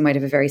of person who might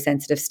have a very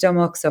sensitive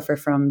stomach, suffer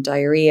from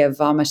diarrhea,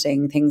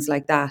 vomiting, things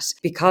like that.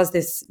 Because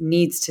this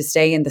needs to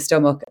stay in the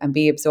stomach and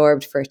be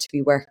absorbed for it to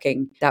be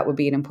working, that would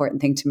be an important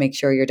thing to make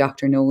sure your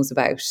doctor knows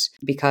about,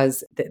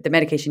 because the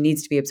medication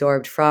needs to be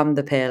absorbed from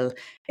the pill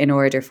in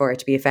order for it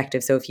to be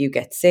effective. So if you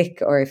get sick,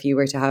 or if you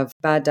were to have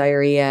bad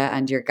diarrhea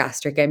and your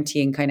gastric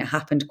emptying kind of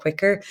happened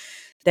quicker,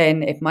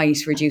 then it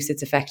might reduce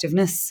its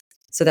effectiveness.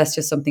 So that's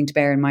just something to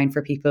bear in mind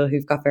for people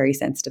who've got very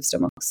sensitive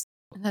stomachs.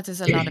 And that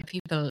there's a lot of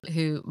people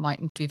who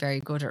mightn't be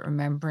very good at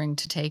remembering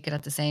to take it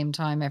at the same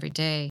time every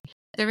day.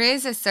 There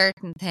is a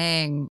certain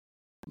thing.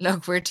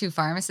 Look, we're 2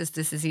 pharmacists.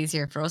 This is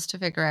easier for us to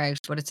figure out,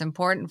 but it's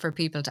important for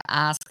people to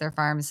ask their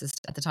pharmacist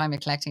at the time of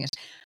collecting it.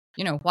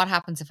 You know, what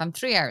happens if I'm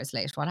 3 hours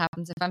late? What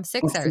happens if I'm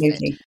 6 hours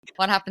late?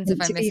 What happens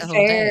if I miss a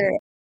whole day?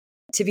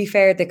 To be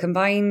fair, the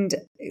combined,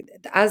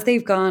 as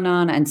they've gone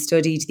on and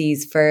studied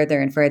these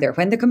further and further,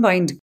 when the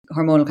combined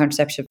hormonal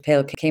contraceptive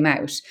pill came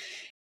out,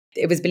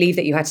 it was believed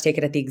that you had to take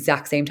it at the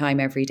exact same time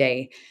every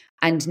day.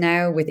 And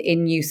now with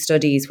in-use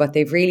studies, what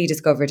they've really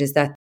discovered is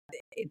that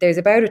there's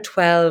about a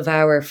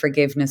 12-hour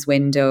forgiveness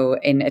window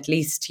in at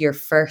least your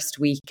first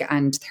week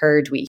and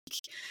 3rd week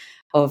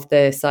of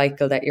the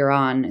cycle that you're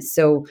on.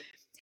 So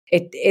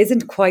it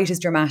isn't quite as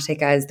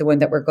dramatic as the one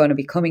that we're going to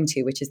be coming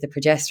to, which is the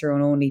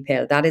progesterone only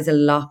pill. That is a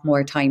lot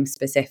more time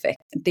specific.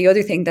 The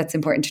other thing that's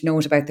important to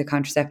note about the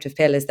contraceptive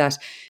pill is that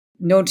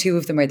no 2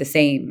 of them are the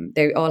same.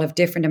 They all have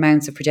different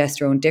amounts of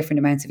progesterone, different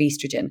amounts of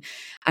estrogen.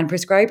 And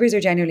prescribers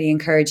are generally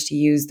encouraged to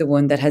use the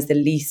one that has the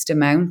least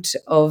amount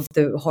of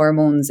the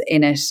hormones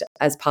in it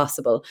as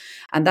possible.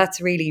 And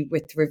that's really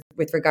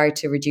with regard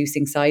to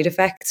reducing side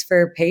effects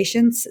for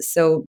patients.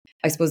 So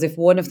I suppose if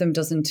one of them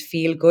doesn't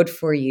feel good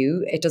for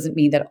you, it doesn't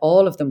mean that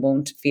all of them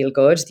won't feel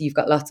good. You've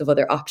got lots of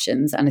other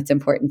options, and it's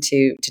important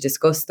to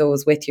discuss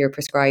those with your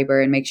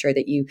prescriber and make sure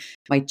that you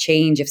might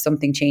change if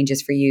something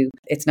changes for you.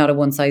 It's not a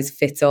one size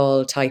fits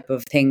all type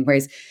of thing.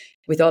 Whereas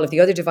with all of the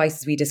other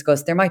devices we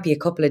discussed, there might be a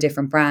couple of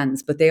different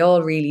brands, but they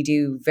all really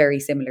do very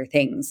similar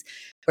things.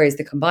 Whereas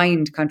the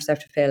combined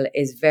contraceptive pill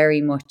is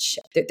very much,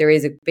 there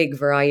is a big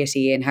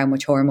variety in how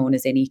much hormone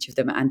is in each of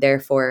them, and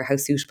therefore how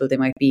suitable they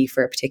might be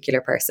for a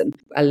particular person.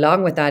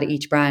 Along with that,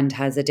 each brand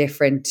has a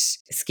different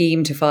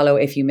scheme to follow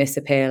if you miss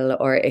a pill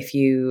or if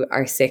you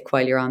are sick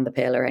while you're on the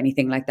pill or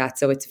anything like that.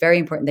 So it's very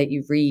important that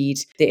you read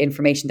the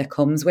information that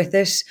comes with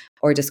it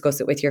or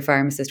discuss it with your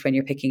pharmacist when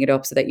you're picking it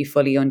up so that you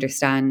fully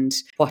understand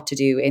what to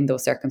do in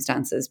those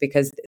circumstances,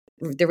 because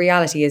the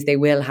reality is they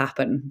will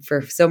happen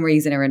for some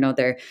reason or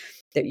another,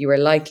 that you are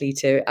likely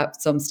to at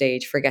some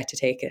stage forget to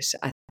take it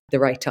the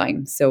right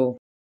time. So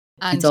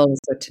it's And always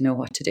good to know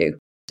what to do.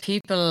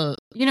 people,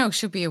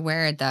 should be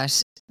aware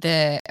that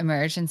the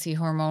emergency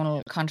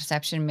hormonal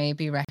contraception may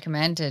be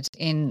recommended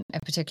in a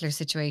particular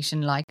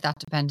situation like that,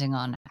 depending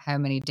on how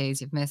many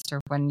days you've missed or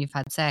when you've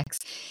had sex.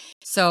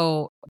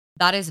 So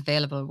that is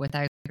available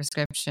without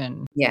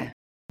prescription Yeah.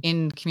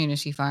 in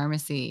community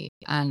pharmacy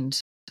and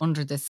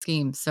under this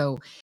scheme. So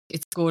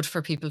it's good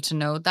for people to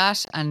know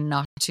that and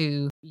not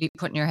to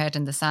putting your head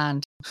in the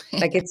sand.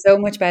 Like, it's so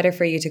much better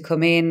for you to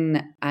come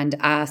in and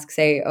ask,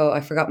 say, oh, I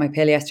forgot my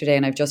pill yesterday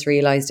and I've just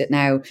realized it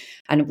now.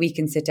 And we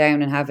can sit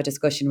down and have a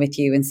discussion with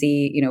you and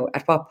see,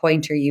 at what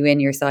point are you in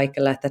your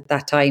cycle at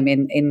that time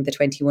in the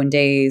 21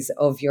 days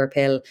of your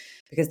pill,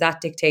 because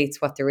that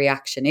dictates what the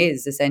reaction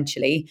is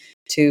essentially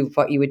to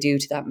what you would do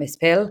to that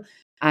missed pill.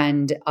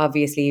 And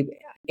obviously,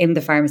 in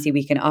the pharmacy,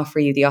 we can offer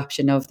you the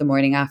option of the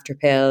morning after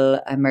pill,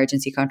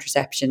 emergency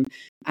contraception,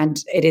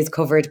 and it is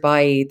covered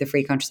by the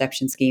free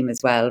contraception scheme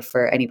as well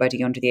for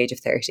anybody under the age of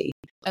 30.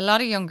 A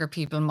lot of younger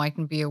people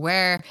mightn't be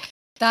aware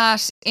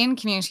that in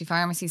community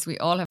pharmacies, we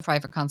all have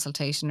private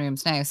consultation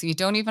rooms now. So you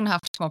don't even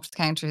have to come up to the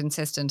counter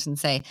assistant and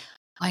say,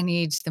 I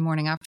need the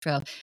morning after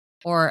pill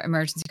or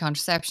emergency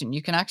contraception.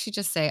 You can actually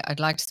just say, I'd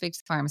like to speak to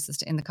the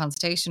pharmacist in the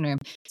consultation room.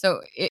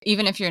 So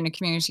even if you're in a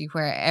community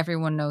where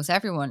everyone knows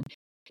everyone,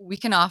 we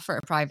can offer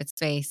a private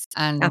space,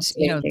 and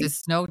Absolutely.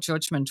 there's no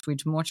judgment.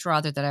 We'd much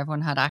rather that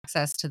everyone had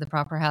access to the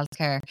proper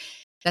healthcare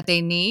that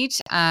they need,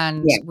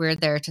 and we're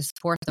there to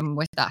support them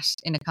with that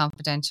in a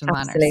confidential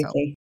manner.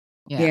 Absolutely.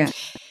 So, yeah.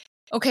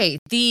 Okay,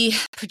 the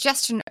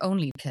progesterone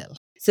only pill.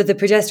 So the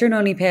progesterone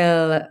only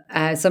pill,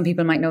 some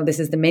people might know this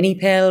is the mini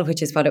pill,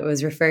 which is what it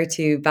was referred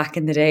to back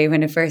in the day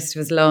when it first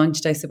was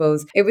launched, I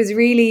suppose. It was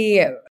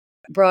really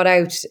brought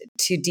out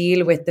to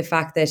deal with the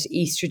fact that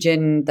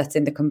estrogen that's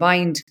in the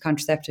combined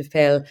contraceptive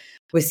pill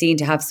was seen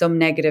to have some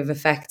negative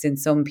effects in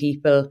some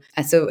people.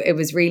 And so it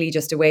was really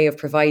just a way of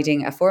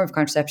providing a form of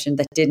contraception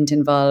that didn't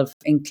involve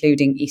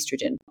including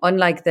estrogen.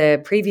 Unlike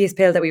the previous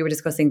pill that we were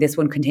discussing, this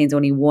one contains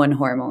only one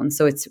hormone.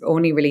 So it's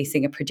only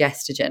releasing a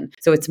progestogen.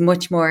 So it's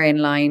much more in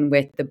line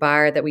with the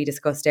bar that we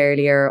discussed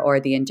earlier, or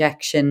the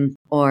injection,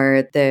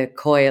 or the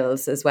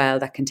coils as well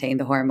that contain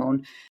the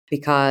hormone,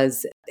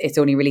 because it's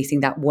only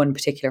releasing that one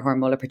particular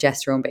hormone, a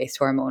progesterone-based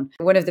hormone.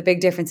 One of the big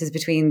differences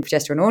between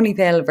progesterone-only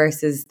pill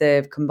versus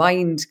the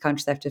combined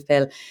contraceptive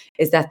pill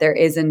is that there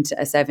isn't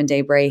a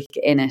 7-day break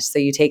in it. So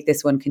you take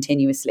this one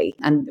continuously.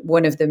 And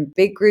one of the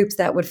big groups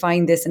that would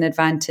find this an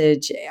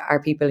advantage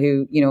are people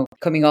who,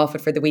 coming off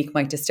it for the week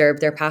might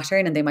disturb their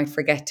pattern and they might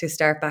forget to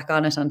start back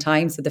on it on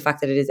time. So the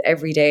fact that it is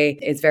every day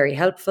is very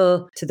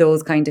helpful to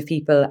those kind of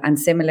people. And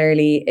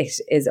similarly, it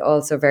is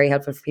also very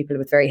helpful for people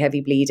with very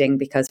heavy bleeding,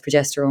 because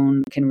progesterone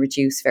can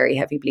reduce very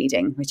heavy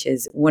bleeding, which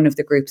is one of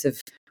the groups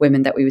of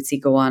women that we would see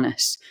go on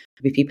it.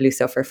 Would be people who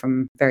suffer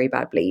from very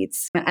bad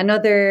bleeds.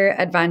 Another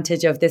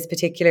advantage of this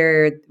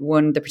particular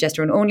one, the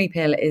progesterone only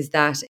pill, is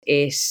that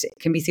it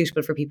can be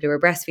suitable for people who are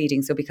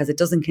breastfeeding. So because it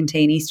doesn't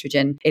contain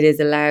estrogen, it is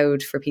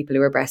allowed for people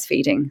who are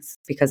breastfeeding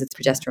because it's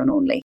progesterone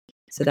only.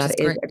 So that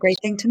is a great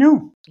thing to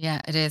know.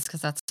 Yeah, it is,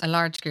 because that's a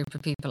large group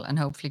of people and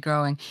hopefully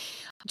growing.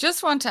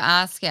 Just want to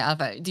ask you,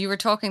 Alva, you were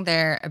talking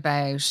there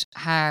about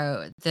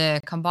how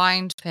the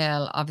combined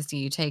pill, obviously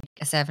you take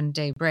a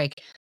 7-day break.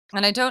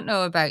 And I don't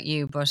know about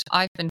you, but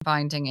I've been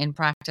finding in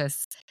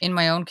practice in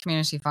my own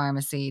community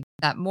pharmacy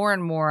that more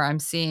and more I'm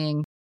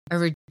seeing a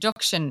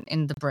reduction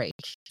in the break.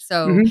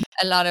 So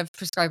a lot of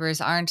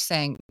prescribers aren't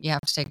saying you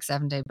have to take a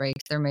 7-day break.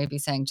 They're maybe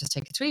saying just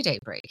take a 3-day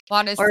break.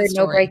 What is the story?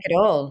 No break at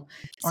all.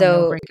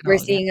 So we're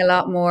seeing a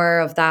lot more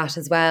of that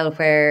as well,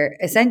 where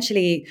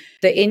essentially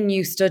the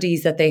in-use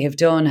studies that they have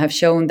done have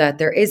shown that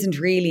there isn't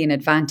really an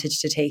advantage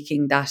to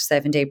taking that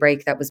 7-day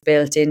break that was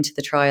built into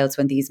the trials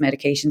when these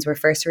medications were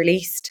first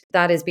released.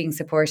 That is being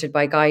supported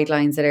by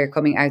guidelines that are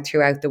coming out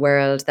throughout the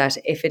world, that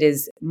if it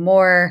is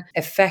more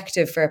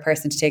effective for a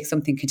person to take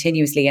something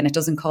continuously and it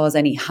doesn't cause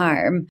any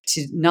harm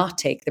to not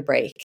take the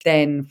break,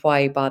 then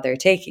why bother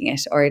taking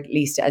it? Or at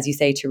least, as you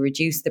say, to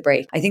reduce the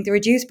break. I think the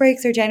reduced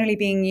breaks are generally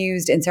being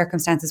used in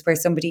circumstances where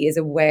somebody is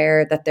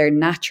aware that their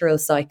natural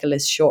cycle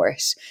is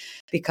short.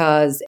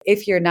 Because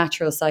if your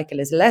natural cycle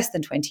is less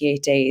than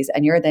 28 days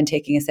and you're then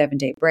taking a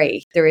 7-day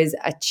break, there is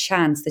a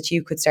chance that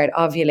you could start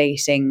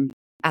ovulating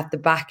at the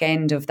back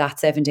end of that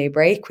 7-day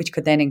break, which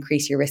could then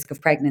increase your risk of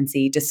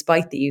pregnancy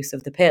despite the use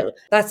of the pill.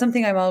 That's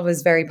something I'm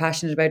always very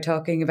passionate about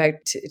talking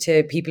about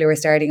to people who are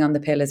starting on the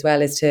pill as well,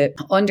 is to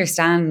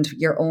understand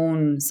your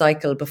own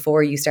cycle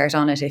before you start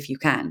on it if you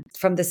can.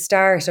 From the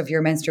start of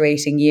your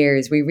menstruating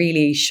years, we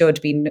really should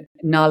be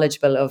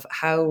knowledgeable of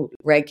how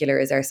regular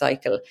is our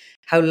cycle,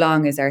 how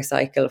long is our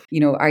cycle.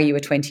 Are you a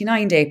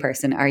 29-day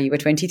person? Are you a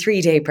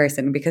 23-day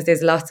person? Because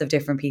there's lots of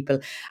different people.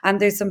 And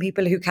there's some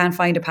people who can't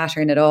find a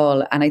pattern at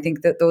all. And I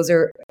think that those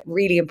are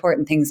really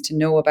important things to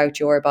know about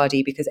your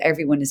body, because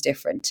everyone is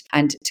different.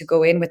 And to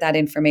go in with that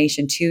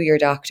information to your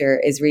doctor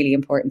is really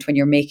important when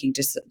you're making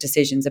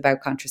decisions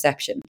about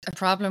contraception. A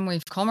problem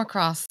we've come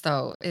across,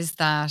 though, is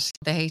that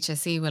the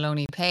HSE will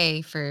only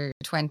pay for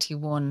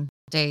 21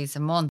 days a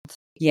month.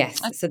 Yes.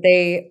 So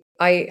they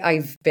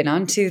I've been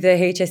onto the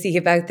HSE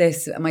about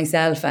this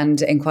myself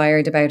and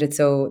inquired about it.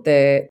 So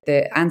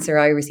the answer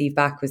I received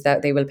back was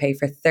that they will pay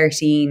for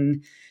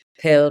 13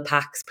 pill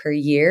packs per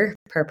year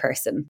per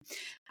person.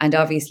 And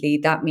obviously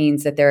that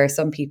means that there are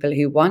some people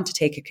who want to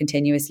take it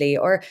continuously,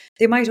 or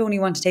they might only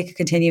want to take it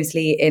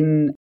continuously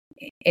in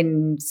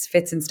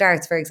fits and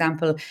starts. For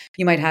example,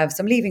 you might have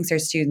some leaving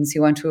cert students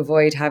who want to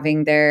avoid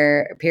having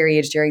their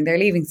period during their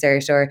leaving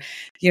cert, or,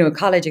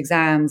 college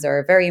exams, or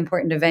a very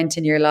important event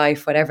in your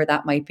life, whatever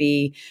that might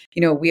be.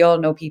 We all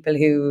know people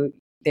who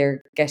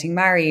they're getting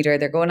married, or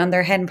they're going on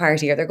their hen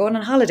party, or they're going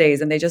on holidays,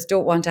 and they just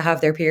don't want to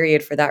have their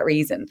period for that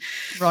reason.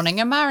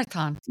 Running a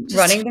marathon.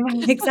 Running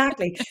them,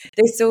 exactly.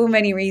 There's so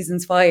many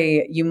reasons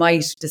why you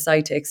might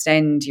decide to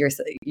extend your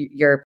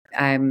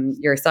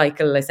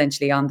cycle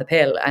essentially on the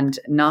pill and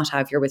not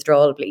have your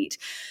withdrawal bleed.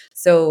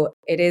 So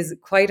it is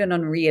quite an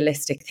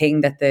unrealistic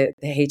thing that the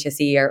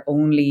HSE are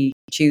only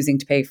choosing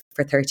to pay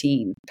for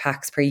 13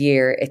 packs per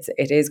year.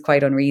 It is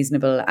quite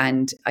unreasonable,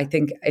 and I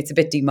think it's a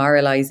bit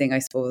demoralizing, I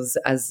suppose,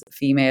 as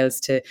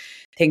females, to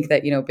think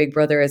that Big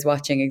Brother is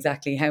watching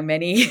exactly how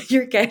many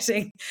you're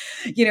getting.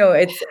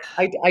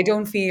 I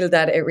don't feel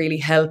that it really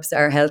helps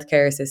our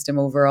healthcare system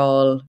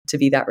overall to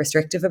be that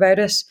restrictive about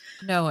it.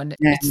 No, and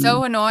it's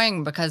so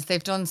annoying because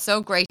they've done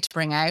so great to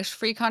bring out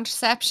free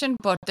contraception,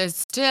 but there's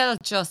still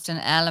just an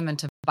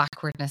element of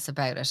backwardness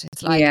about it.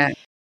 It's like,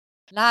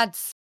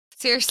 lads,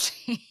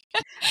 seriously.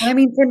 I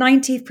mean, for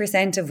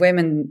 90% of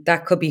women,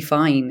 that could be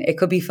fine. It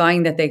could be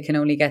fine that they can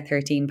only get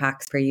 13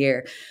 packs per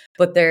year.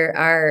 But there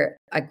are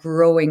a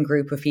growing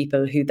group of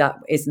people who that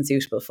isn't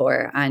suitable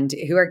for, and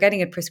who are getting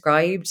it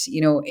prescribed,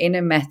 in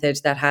a method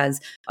that has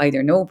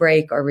either no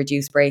break or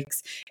reduced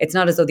breaks. It's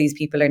not as though these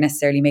people are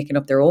necessarily making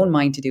up their own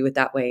mind to do it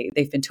that way.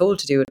 They've been told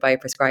to do it by a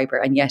prescriber,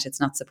 and yet it's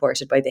not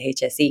supported by the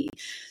HSE.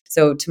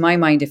 So to my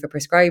mind, if a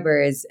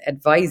prescriber is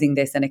advising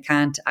this and it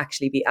can't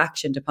actually be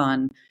actioned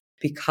upon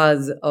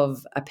because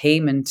of a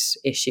payment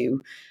issue,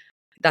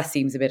 that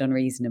seems a bit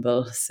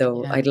unreasonable.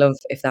 So I'd love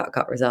if that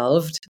got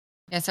resolved.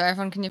 Yeah, so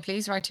everyone, can you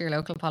please write to your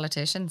local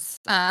politicians?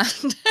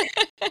 And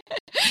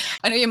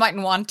I know you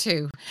mightn't want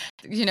to.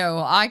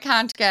 I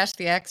can't get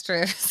the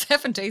extra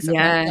 7 days of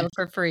my pill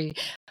for free.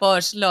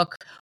 But look,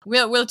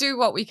 we'll do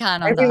what we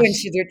can on Everyone that.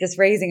 should just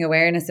raising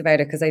awareness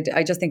about it, because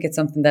I just think it's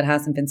something that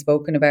hasn't been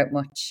spoken about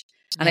much.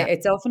 And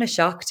it's often a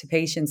shock to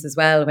patients as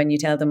well when you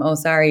tell them, oh,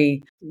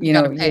 sorry, you're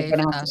going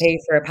to have to pay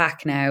for a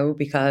pack now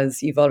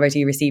because you've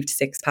already received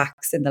 6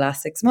 packs in the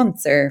last 6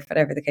 months, or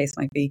whatever the case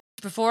might be.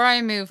 Before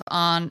I move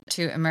on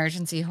to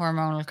emergency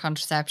hormonal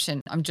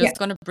contraception, I'm just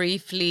going to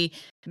briefly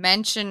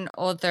mention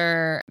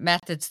other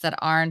methods that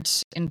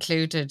aren't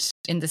included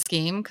in the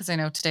scheme, because I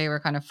know today we're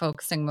kind of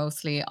focusing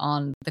mostly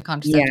on the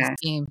contraceptive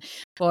scheme.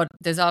 But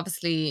there's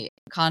obviously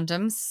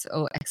condoms,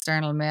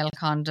 external male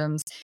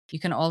condoms. You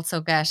can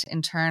also get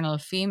internal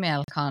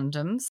female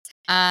condoms,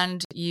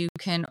 and you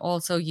can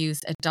also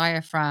use a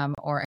diaphragm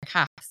or a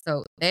cap.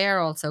 So they are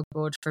also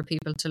good for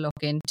people to look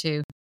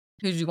into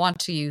who want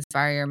to use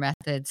barrier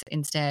methods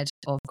instead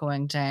of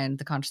going down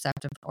the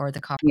contraceptive or the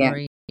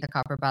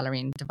copper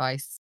ballerine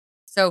device.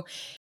 So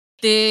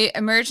the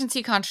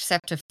emergency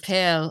contraceptive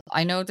pill,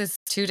 I know there's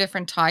 2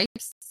 different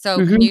types. So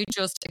can you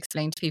just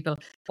explain to people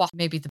what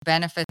maybe the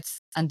benefits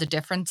and the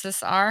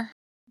differences are?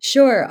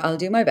 Sure, I'll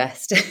do my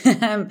best.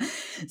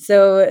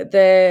 So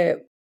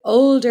the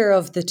older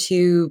of the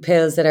 2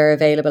 pills that are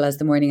available as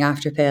the morning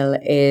after pill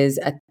is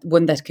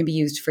one that can be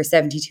used for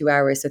 72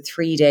 hours, so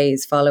 3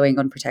 days following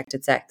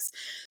unprotected sex.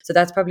 So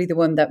that's probably the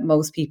one that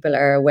most people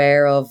are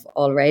aware of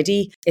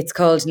already. It's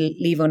called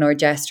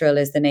levonorgestrel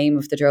is the name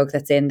of the drug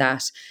that's in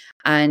that.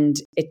 And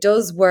it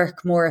does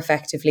work more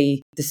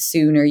effectively the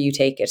sooner you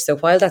take it. So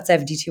while that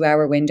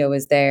 72-hour window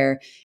is there,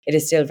 it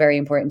is still very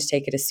important to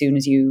take it as soon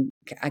as you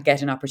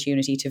get an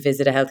opportunity to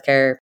visit a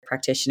healthcare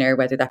practitioner,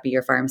 whether that be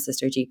your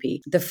pharmacist or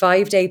GP. The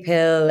 5-day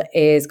pill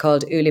is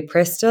called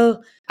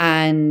ulipristal,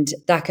 and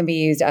that can be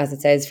used, as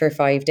it says, for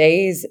 5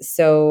 days.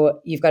 So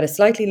you've got a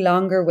slightly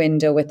longer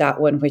window with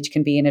that one, which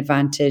can be an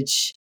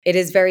advantage. It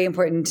is very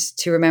important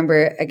to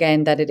remember,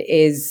 again, that it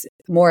is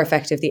more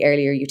effective the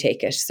earlier you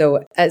take it. So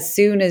as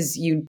soon as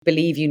you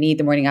believe you need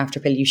the morning after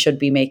pill, you should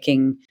be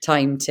making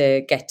time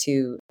to get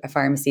to a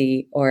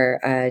pharmacy or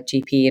a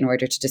GP in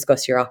order to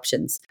discuss your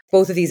options.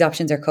 Both of these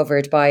options are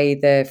covered by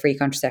the free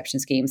contraception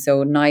scheme.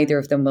 So neither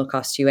of them will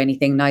cost you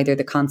anything. Neither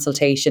the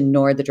consultation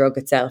nor the drug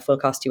itself will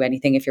cost you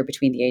anything if you're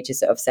between the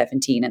ages of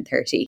 17 and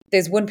 30.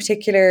 There's one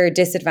particular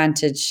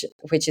disadvantage,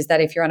 which is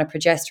that if you're on a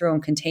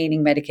progesterone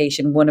containing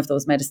medication, one of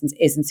those medicines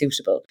isn't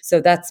suitable. So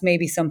that's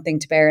maybe something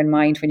to bear in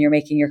mind when you're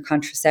making your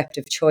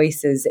contraceptive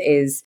choices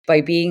is by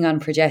being on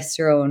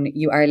progesterone,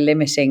 you are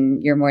limiting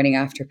your morning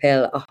after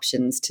pill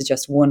options to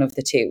just one of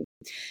the two.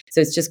 So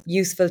it's just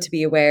useful to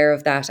be aware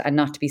of that and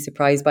not to be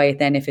surprised by it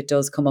then if it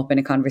does come up in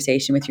a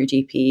conversation with your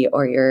GP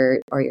or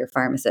your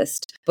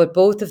pharmacist. But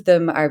both of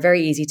them are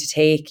very easy to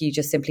take. You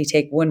just simply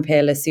take one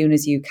pill as soon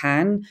as you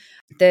can.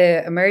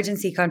 The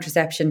emergency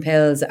contraception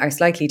pills are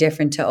slightly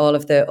different to all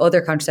of the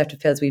other contraceptive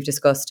pills we've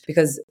discussed,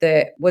 because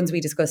the ones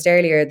we discussed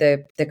earlier,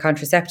 the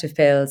contraceptive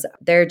pills,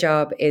 their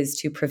job is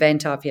to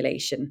prevent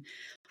ovulation,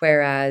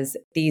 whereas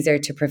these are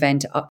to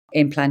prevent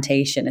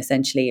implantation,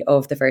 essentially,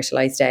 of the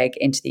fertilized egg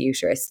into the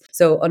uterus.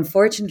 So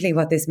unfortunately,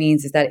 what this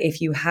means is that if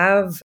you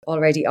have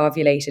already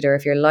ovulated, or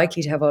if you're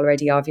likely to have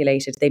already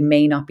ovulated, they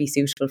may not be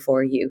suitable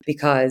for you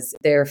because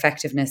their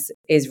effectiveness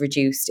is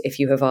reduced if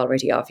you have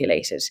already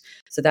ovulated.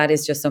 So that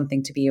is just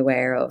something to be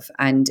aware of.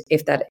 And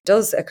if that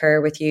does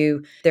occur with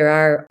you, there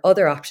are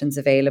other options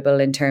available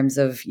in terms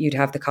of, you'd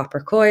have the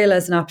copper coil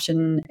as an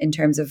option in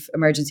terms of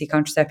emergency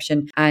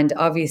contraception. And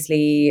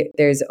obviously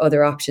there's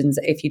other options.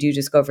 If you do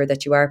discover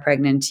that you are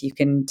pregnant, you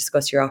can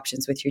discuss your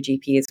options with your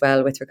GP as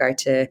well with regard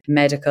to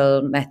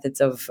medical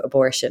methods of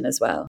abortion as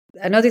well.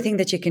 Another thing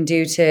that you can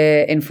do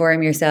to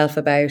inform yourself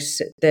about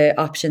the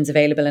options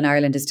available in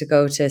Ireland is to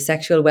go to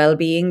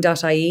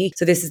sexualwellbeing.ie.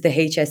 So this is the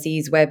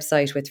HSE's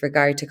website with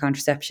regard to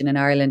contraception in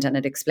Ireland, and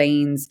it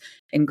explains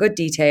in good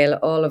detail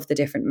all of the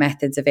different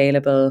methods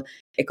available.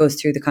 It goes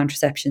through the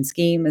contraception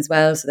scheme as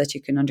well so that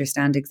you can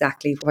understand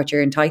exactly what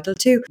you're entitled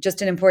to.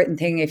 Just an important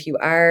thing, if you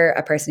are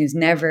a person who's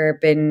never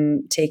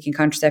been taking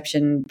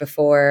contraception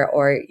before,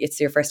 or it's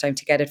your first time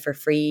to get it for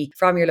free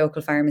from your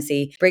local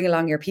pharmacy, bring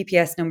along your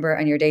PPS number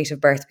and your date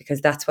of birth,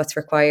 because that's what's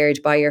required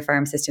by your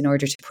pharmacist in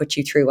order to put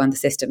you through on the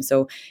system.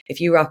 So if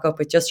you rock up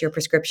with just your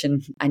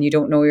prescription and you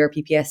don't know your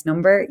PPS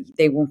number,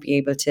 they won't be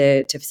able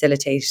to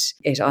facilitate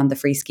it on the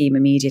free scheme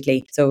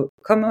immediately. So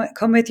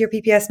come with your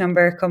PPS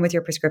number, come with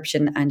your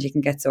prescription, and you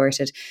can get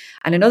sorted.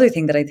 And another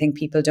thing that I think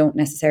people don't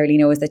necessarily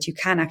know is that you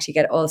can actually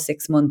get all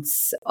 6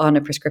 months on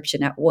a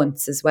prescription at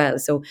once as well.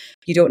 So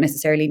you don't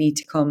necessarily need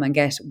to come and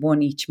get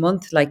one each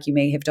month like you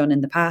may have done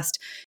in the past.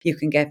 You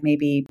can get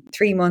maybe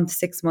 3 months,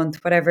 6 months,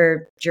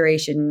 whatever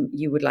duration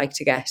you would like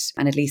to get.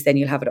 And at least then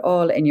you'll have it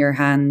all in your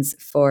hands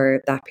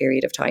for that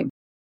period of time.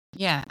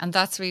 Yeah, and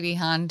that's really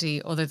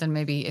handy, other than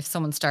maybe if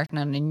someone's starting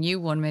on a new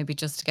one, maybe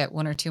just to get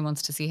 1 or 2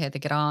 months to see how they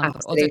get on.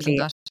 Absolutely. But other than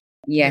that,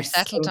 yes,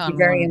 you're settled it would on be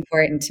very one.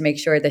 important to make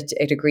sure that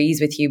it agrees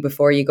with you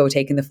before you go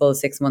taking the full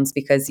 6 months,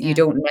 because you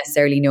don't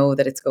necessarily know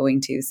that it's going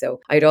to. So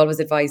I'd always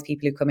advise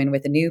people who come in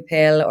with a new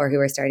pill or who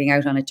are starting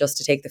out on it just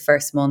to take the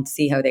first month,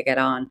 see how they get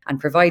on. And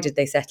provided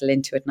they settle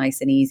into it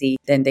nice and easy,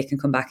 then they can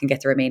come back and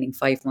get the remaining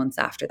 5 months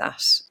after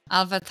that.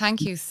 Alva,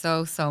 thank you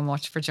so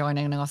much for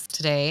joining us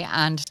today.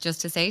 And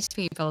just to say to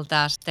people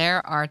that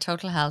there are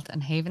Total Health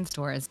and Haven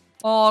stores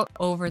all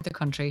over the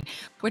country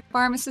with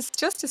pharmacists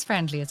just as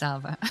friendly as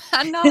Alva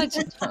and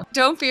knowledgeable.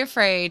 Don't be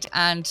afraid,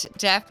 and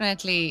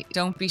definitely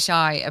don't be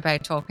shy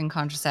about talking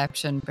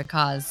contraception,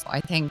 because I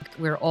think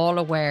we're all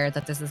aware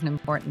that this is an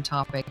important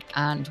topic,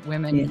 and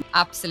women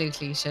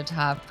absolutely should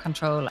have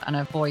control and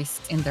a voice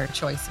in their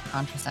choice of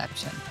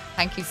contraception.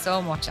 Thank you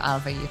so much,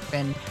 Alva. You've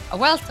been a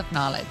wealth of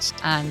knowledge,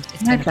 and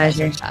it's been a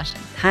pleasure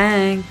chatting.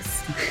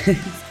 Thanks.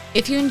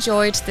 If you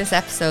enjoyed this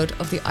episode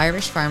of the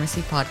Irish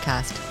Pharmacy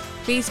Podcast,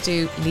 please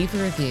do leave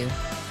a review.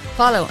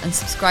 Follow and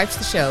subscribe to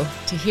the show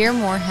to hear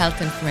more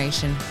health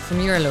information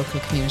from your local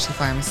community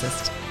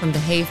pharmacist from the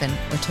Haven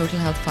or Total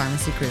Health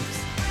Pharmacy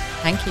groups.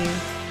 Thank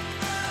you.